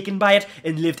overtaken by it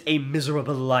and lived a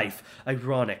miserable life.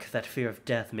 Ironic that fear of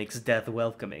death makes death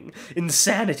welcoming.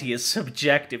 Insanity is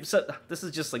subjective. So, this is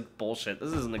just like bullshit.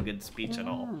 This isn't a good speech at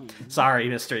all. Sorry,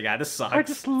 mystery guy, this sucks. I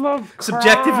just love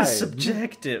Subjective is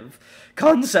subjective.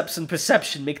 Concepts and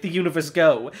perception make the universe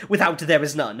go. Without there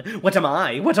is none. What am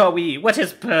I? What are we? What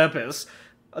is purpose?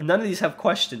 None of these have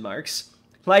question marks.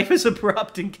 Life is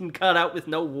abrupt and can cut out with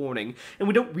no warning, and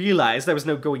we don't realize there was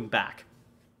no going back.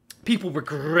 People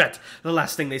regret the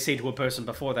last thing they say to a person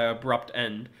before their abrupt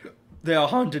end. They are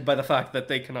haunted by the fact that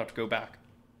they cannot go back.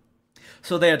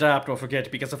 So they adapt or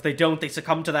forget, because if they don't, they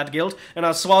succumb to that guilt and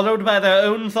are swallowed by their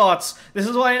own thoughts. This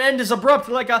is why an end is abrupt,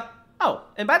 like a... Oh,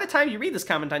 and by the time you read this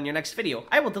comment on your next video,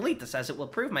 I will delete this as it will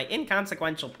prove my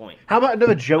inconsequential point. How about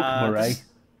another joke, Murray?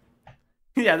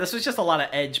 Yeah, this was just a lot of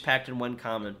edge packed in one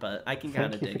comment, but I can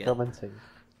kind of dig it. Commenting.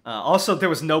 Also, there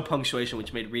was no punctuation,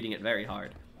 which made reading it very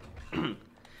hard.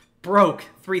 Broke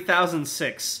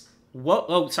 3006. Whoa,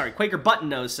 oh, sorry. Quaker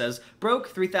Buttonnose says, Broke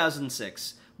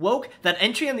 3006. Woke, that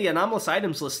entry on the anomalous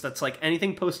items list that's like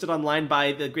anything posted online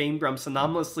by the Game Grumps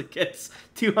anomalously gets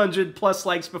 200 plus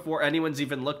likes before anyone's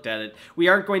even looked at it. We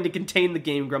aren't going to contain the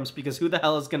Game Grumps because who the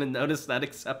hell is going to notice that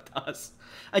except us?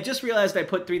 I just realized I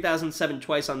put 3007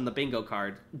 twice on the bingo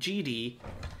card. GD.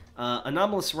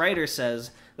 Anomalous Writer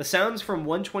says, the sounds from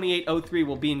 12803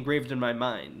 will be engraved in my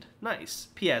mind. Nice.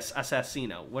 P.S.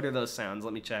 Assassino. What are those sounds?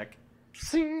 Let me check.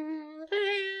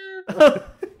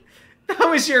 That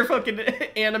was your fucking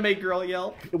anime girl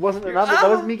yelp. It wasn't an anime. That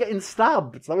was me getting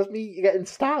stabbed. That was me getting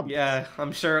stabbed. Yeah,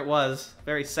 I'm sure it was.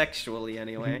 Very sexually,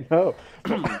 anyway. No.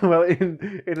 Well,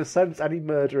 in a sense, any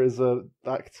murder is an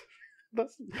act.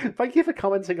 Thank you for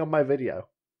commenting on my video.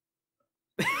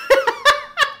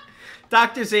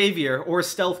 Dr. Xavier, or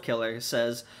Stealth Killer,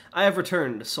 says, I have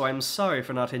returned, so I'm sorry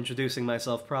for not introducing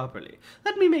myself properly.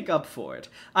 Let me make up for it.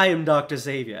 I am Dr.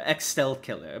 Xavier, ex-Stealth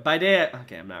Killer. By day...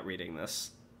 Okay, I'm not reading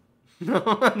this.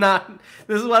 No, I'm not.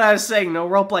 This is what I was saying. No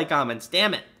roleplay comments.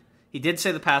 Damn it. He did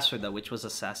say the password, though, which was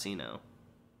Assassino.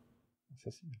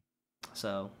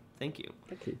 So, thank you.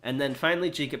 Thank you. And then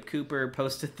finally, Jacob Cooper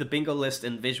posted the bingo list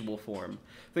in visual form.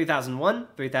 3001,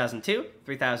 3002,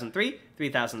 3003,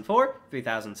 3004,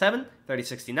 3007,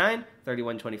 3069,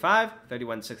 3125,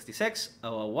 3166,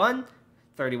 001,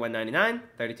 3199,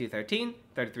 3213,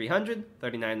 3300,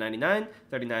 3999,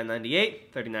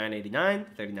 3998, 3989,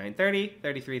 3930,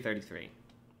 3333.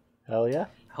 Hell yeah.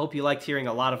 Hope you liked hearing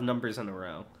a lot of numbers in a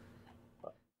row.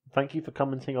 Thank you for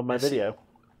commenting on my video.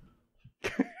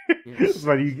 Yes.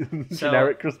 Very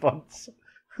generic response.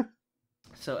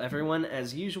 So everyone,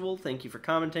 as usual, thank you for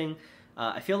commenting.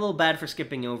 I feel a little bad for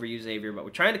skipping over you, Xavier, but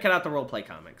we're trying to cut out the roleplay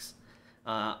comics.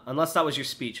 Unless that was your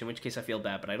speech, in which case I feel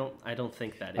bad, but I don't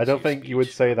think that is I don't think speech, you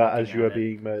would say that as you were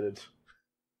being murdered.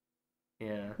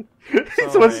 Yeah.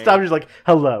 Someone stabbed you like,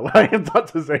 hello, I am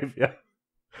Dr. Xavier.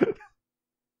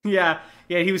 Yeah,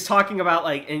 he was talking about,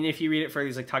 like, and if you read it further,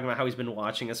 he's like talking about how he's been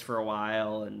watching us for a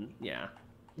while, and yeah.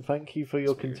 Thank you for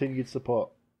your continued support.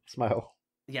 Smile.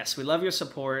 Yes, we love your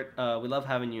support. We love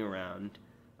having you around.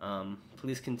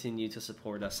 Please continue to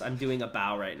support us. I'm doing a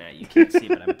bow right now. You can't see,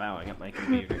 but I'm bowing at my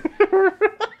computer.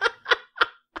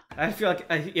 I feel like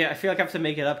I have to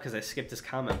make it up because I skipped this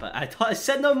comment, but I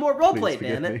said no more roleplay,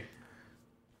 damn it.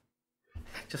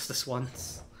 Just this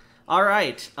once. All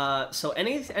right. So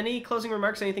any closing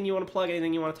remarks? Anything you want to plug?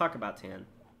 Anything you want to talk about, Tan?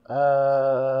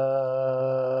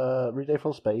 Read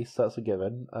April Space. That's a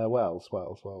given. What else?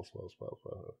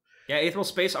 Yeah, Aetheril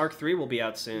Space Arc 3 will be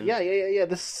out soon. Yeah.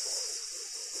 This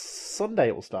Sunday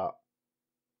it will start.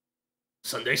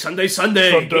 Sunday!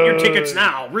 Get your tickets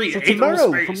now. Read So Aetheril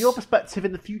tomorrow, Space. from your perspective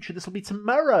in the future, this will be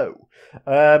tomorrow.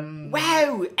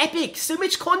 Wow! Epic! So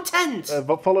much content!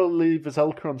 But follow Lee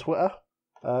Vazelka on Twitter,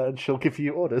 and she'll give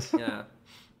you orders. Yeah.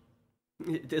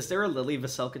 Is there a Lily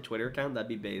Vaselka Twitter account? That'd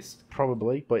be based.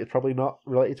 Probably, but it's probably not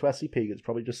related to SCP. It's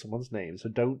probably just someone's name. So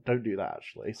don't do that.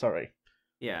 Actually, sorry.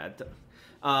 Yeah.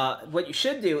 What you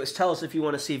should do is tell us if you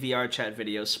want to see VR chat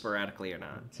videos sporadically or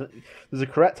not. So, there's a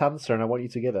correct answer, and I want you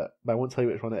to give it, but I won't tell you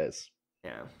which one it is.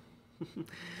 Yeah.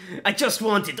 I just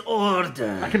wanted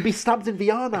order. I can be stabbed in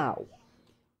VR now.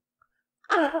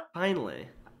 Finally.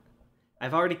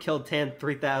 I've already killed Tan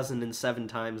 3007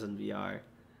 times in VR.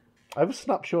 I will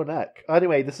snap your neck.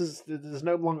 Anyway, there's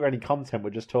no longer any content. We're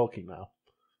just talking now.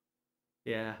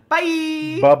 Yeah.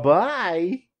 Bye.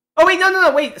 Bye. Oh wait,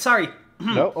 no, wait. Sorry.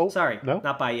 No. Oh, sorry. No.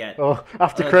 Not bye yet. Oh,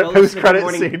 after Go post listen to credit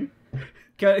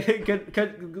Good scene.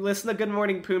 Good. Listen to Good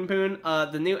Morning Poon Poon.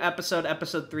 The new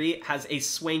episode 3, has a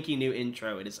swanky new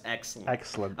intro. It is excellent.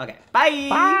 Excellent. Okay. Bye.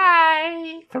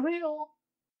 Bye. For real.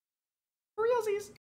 For realsies.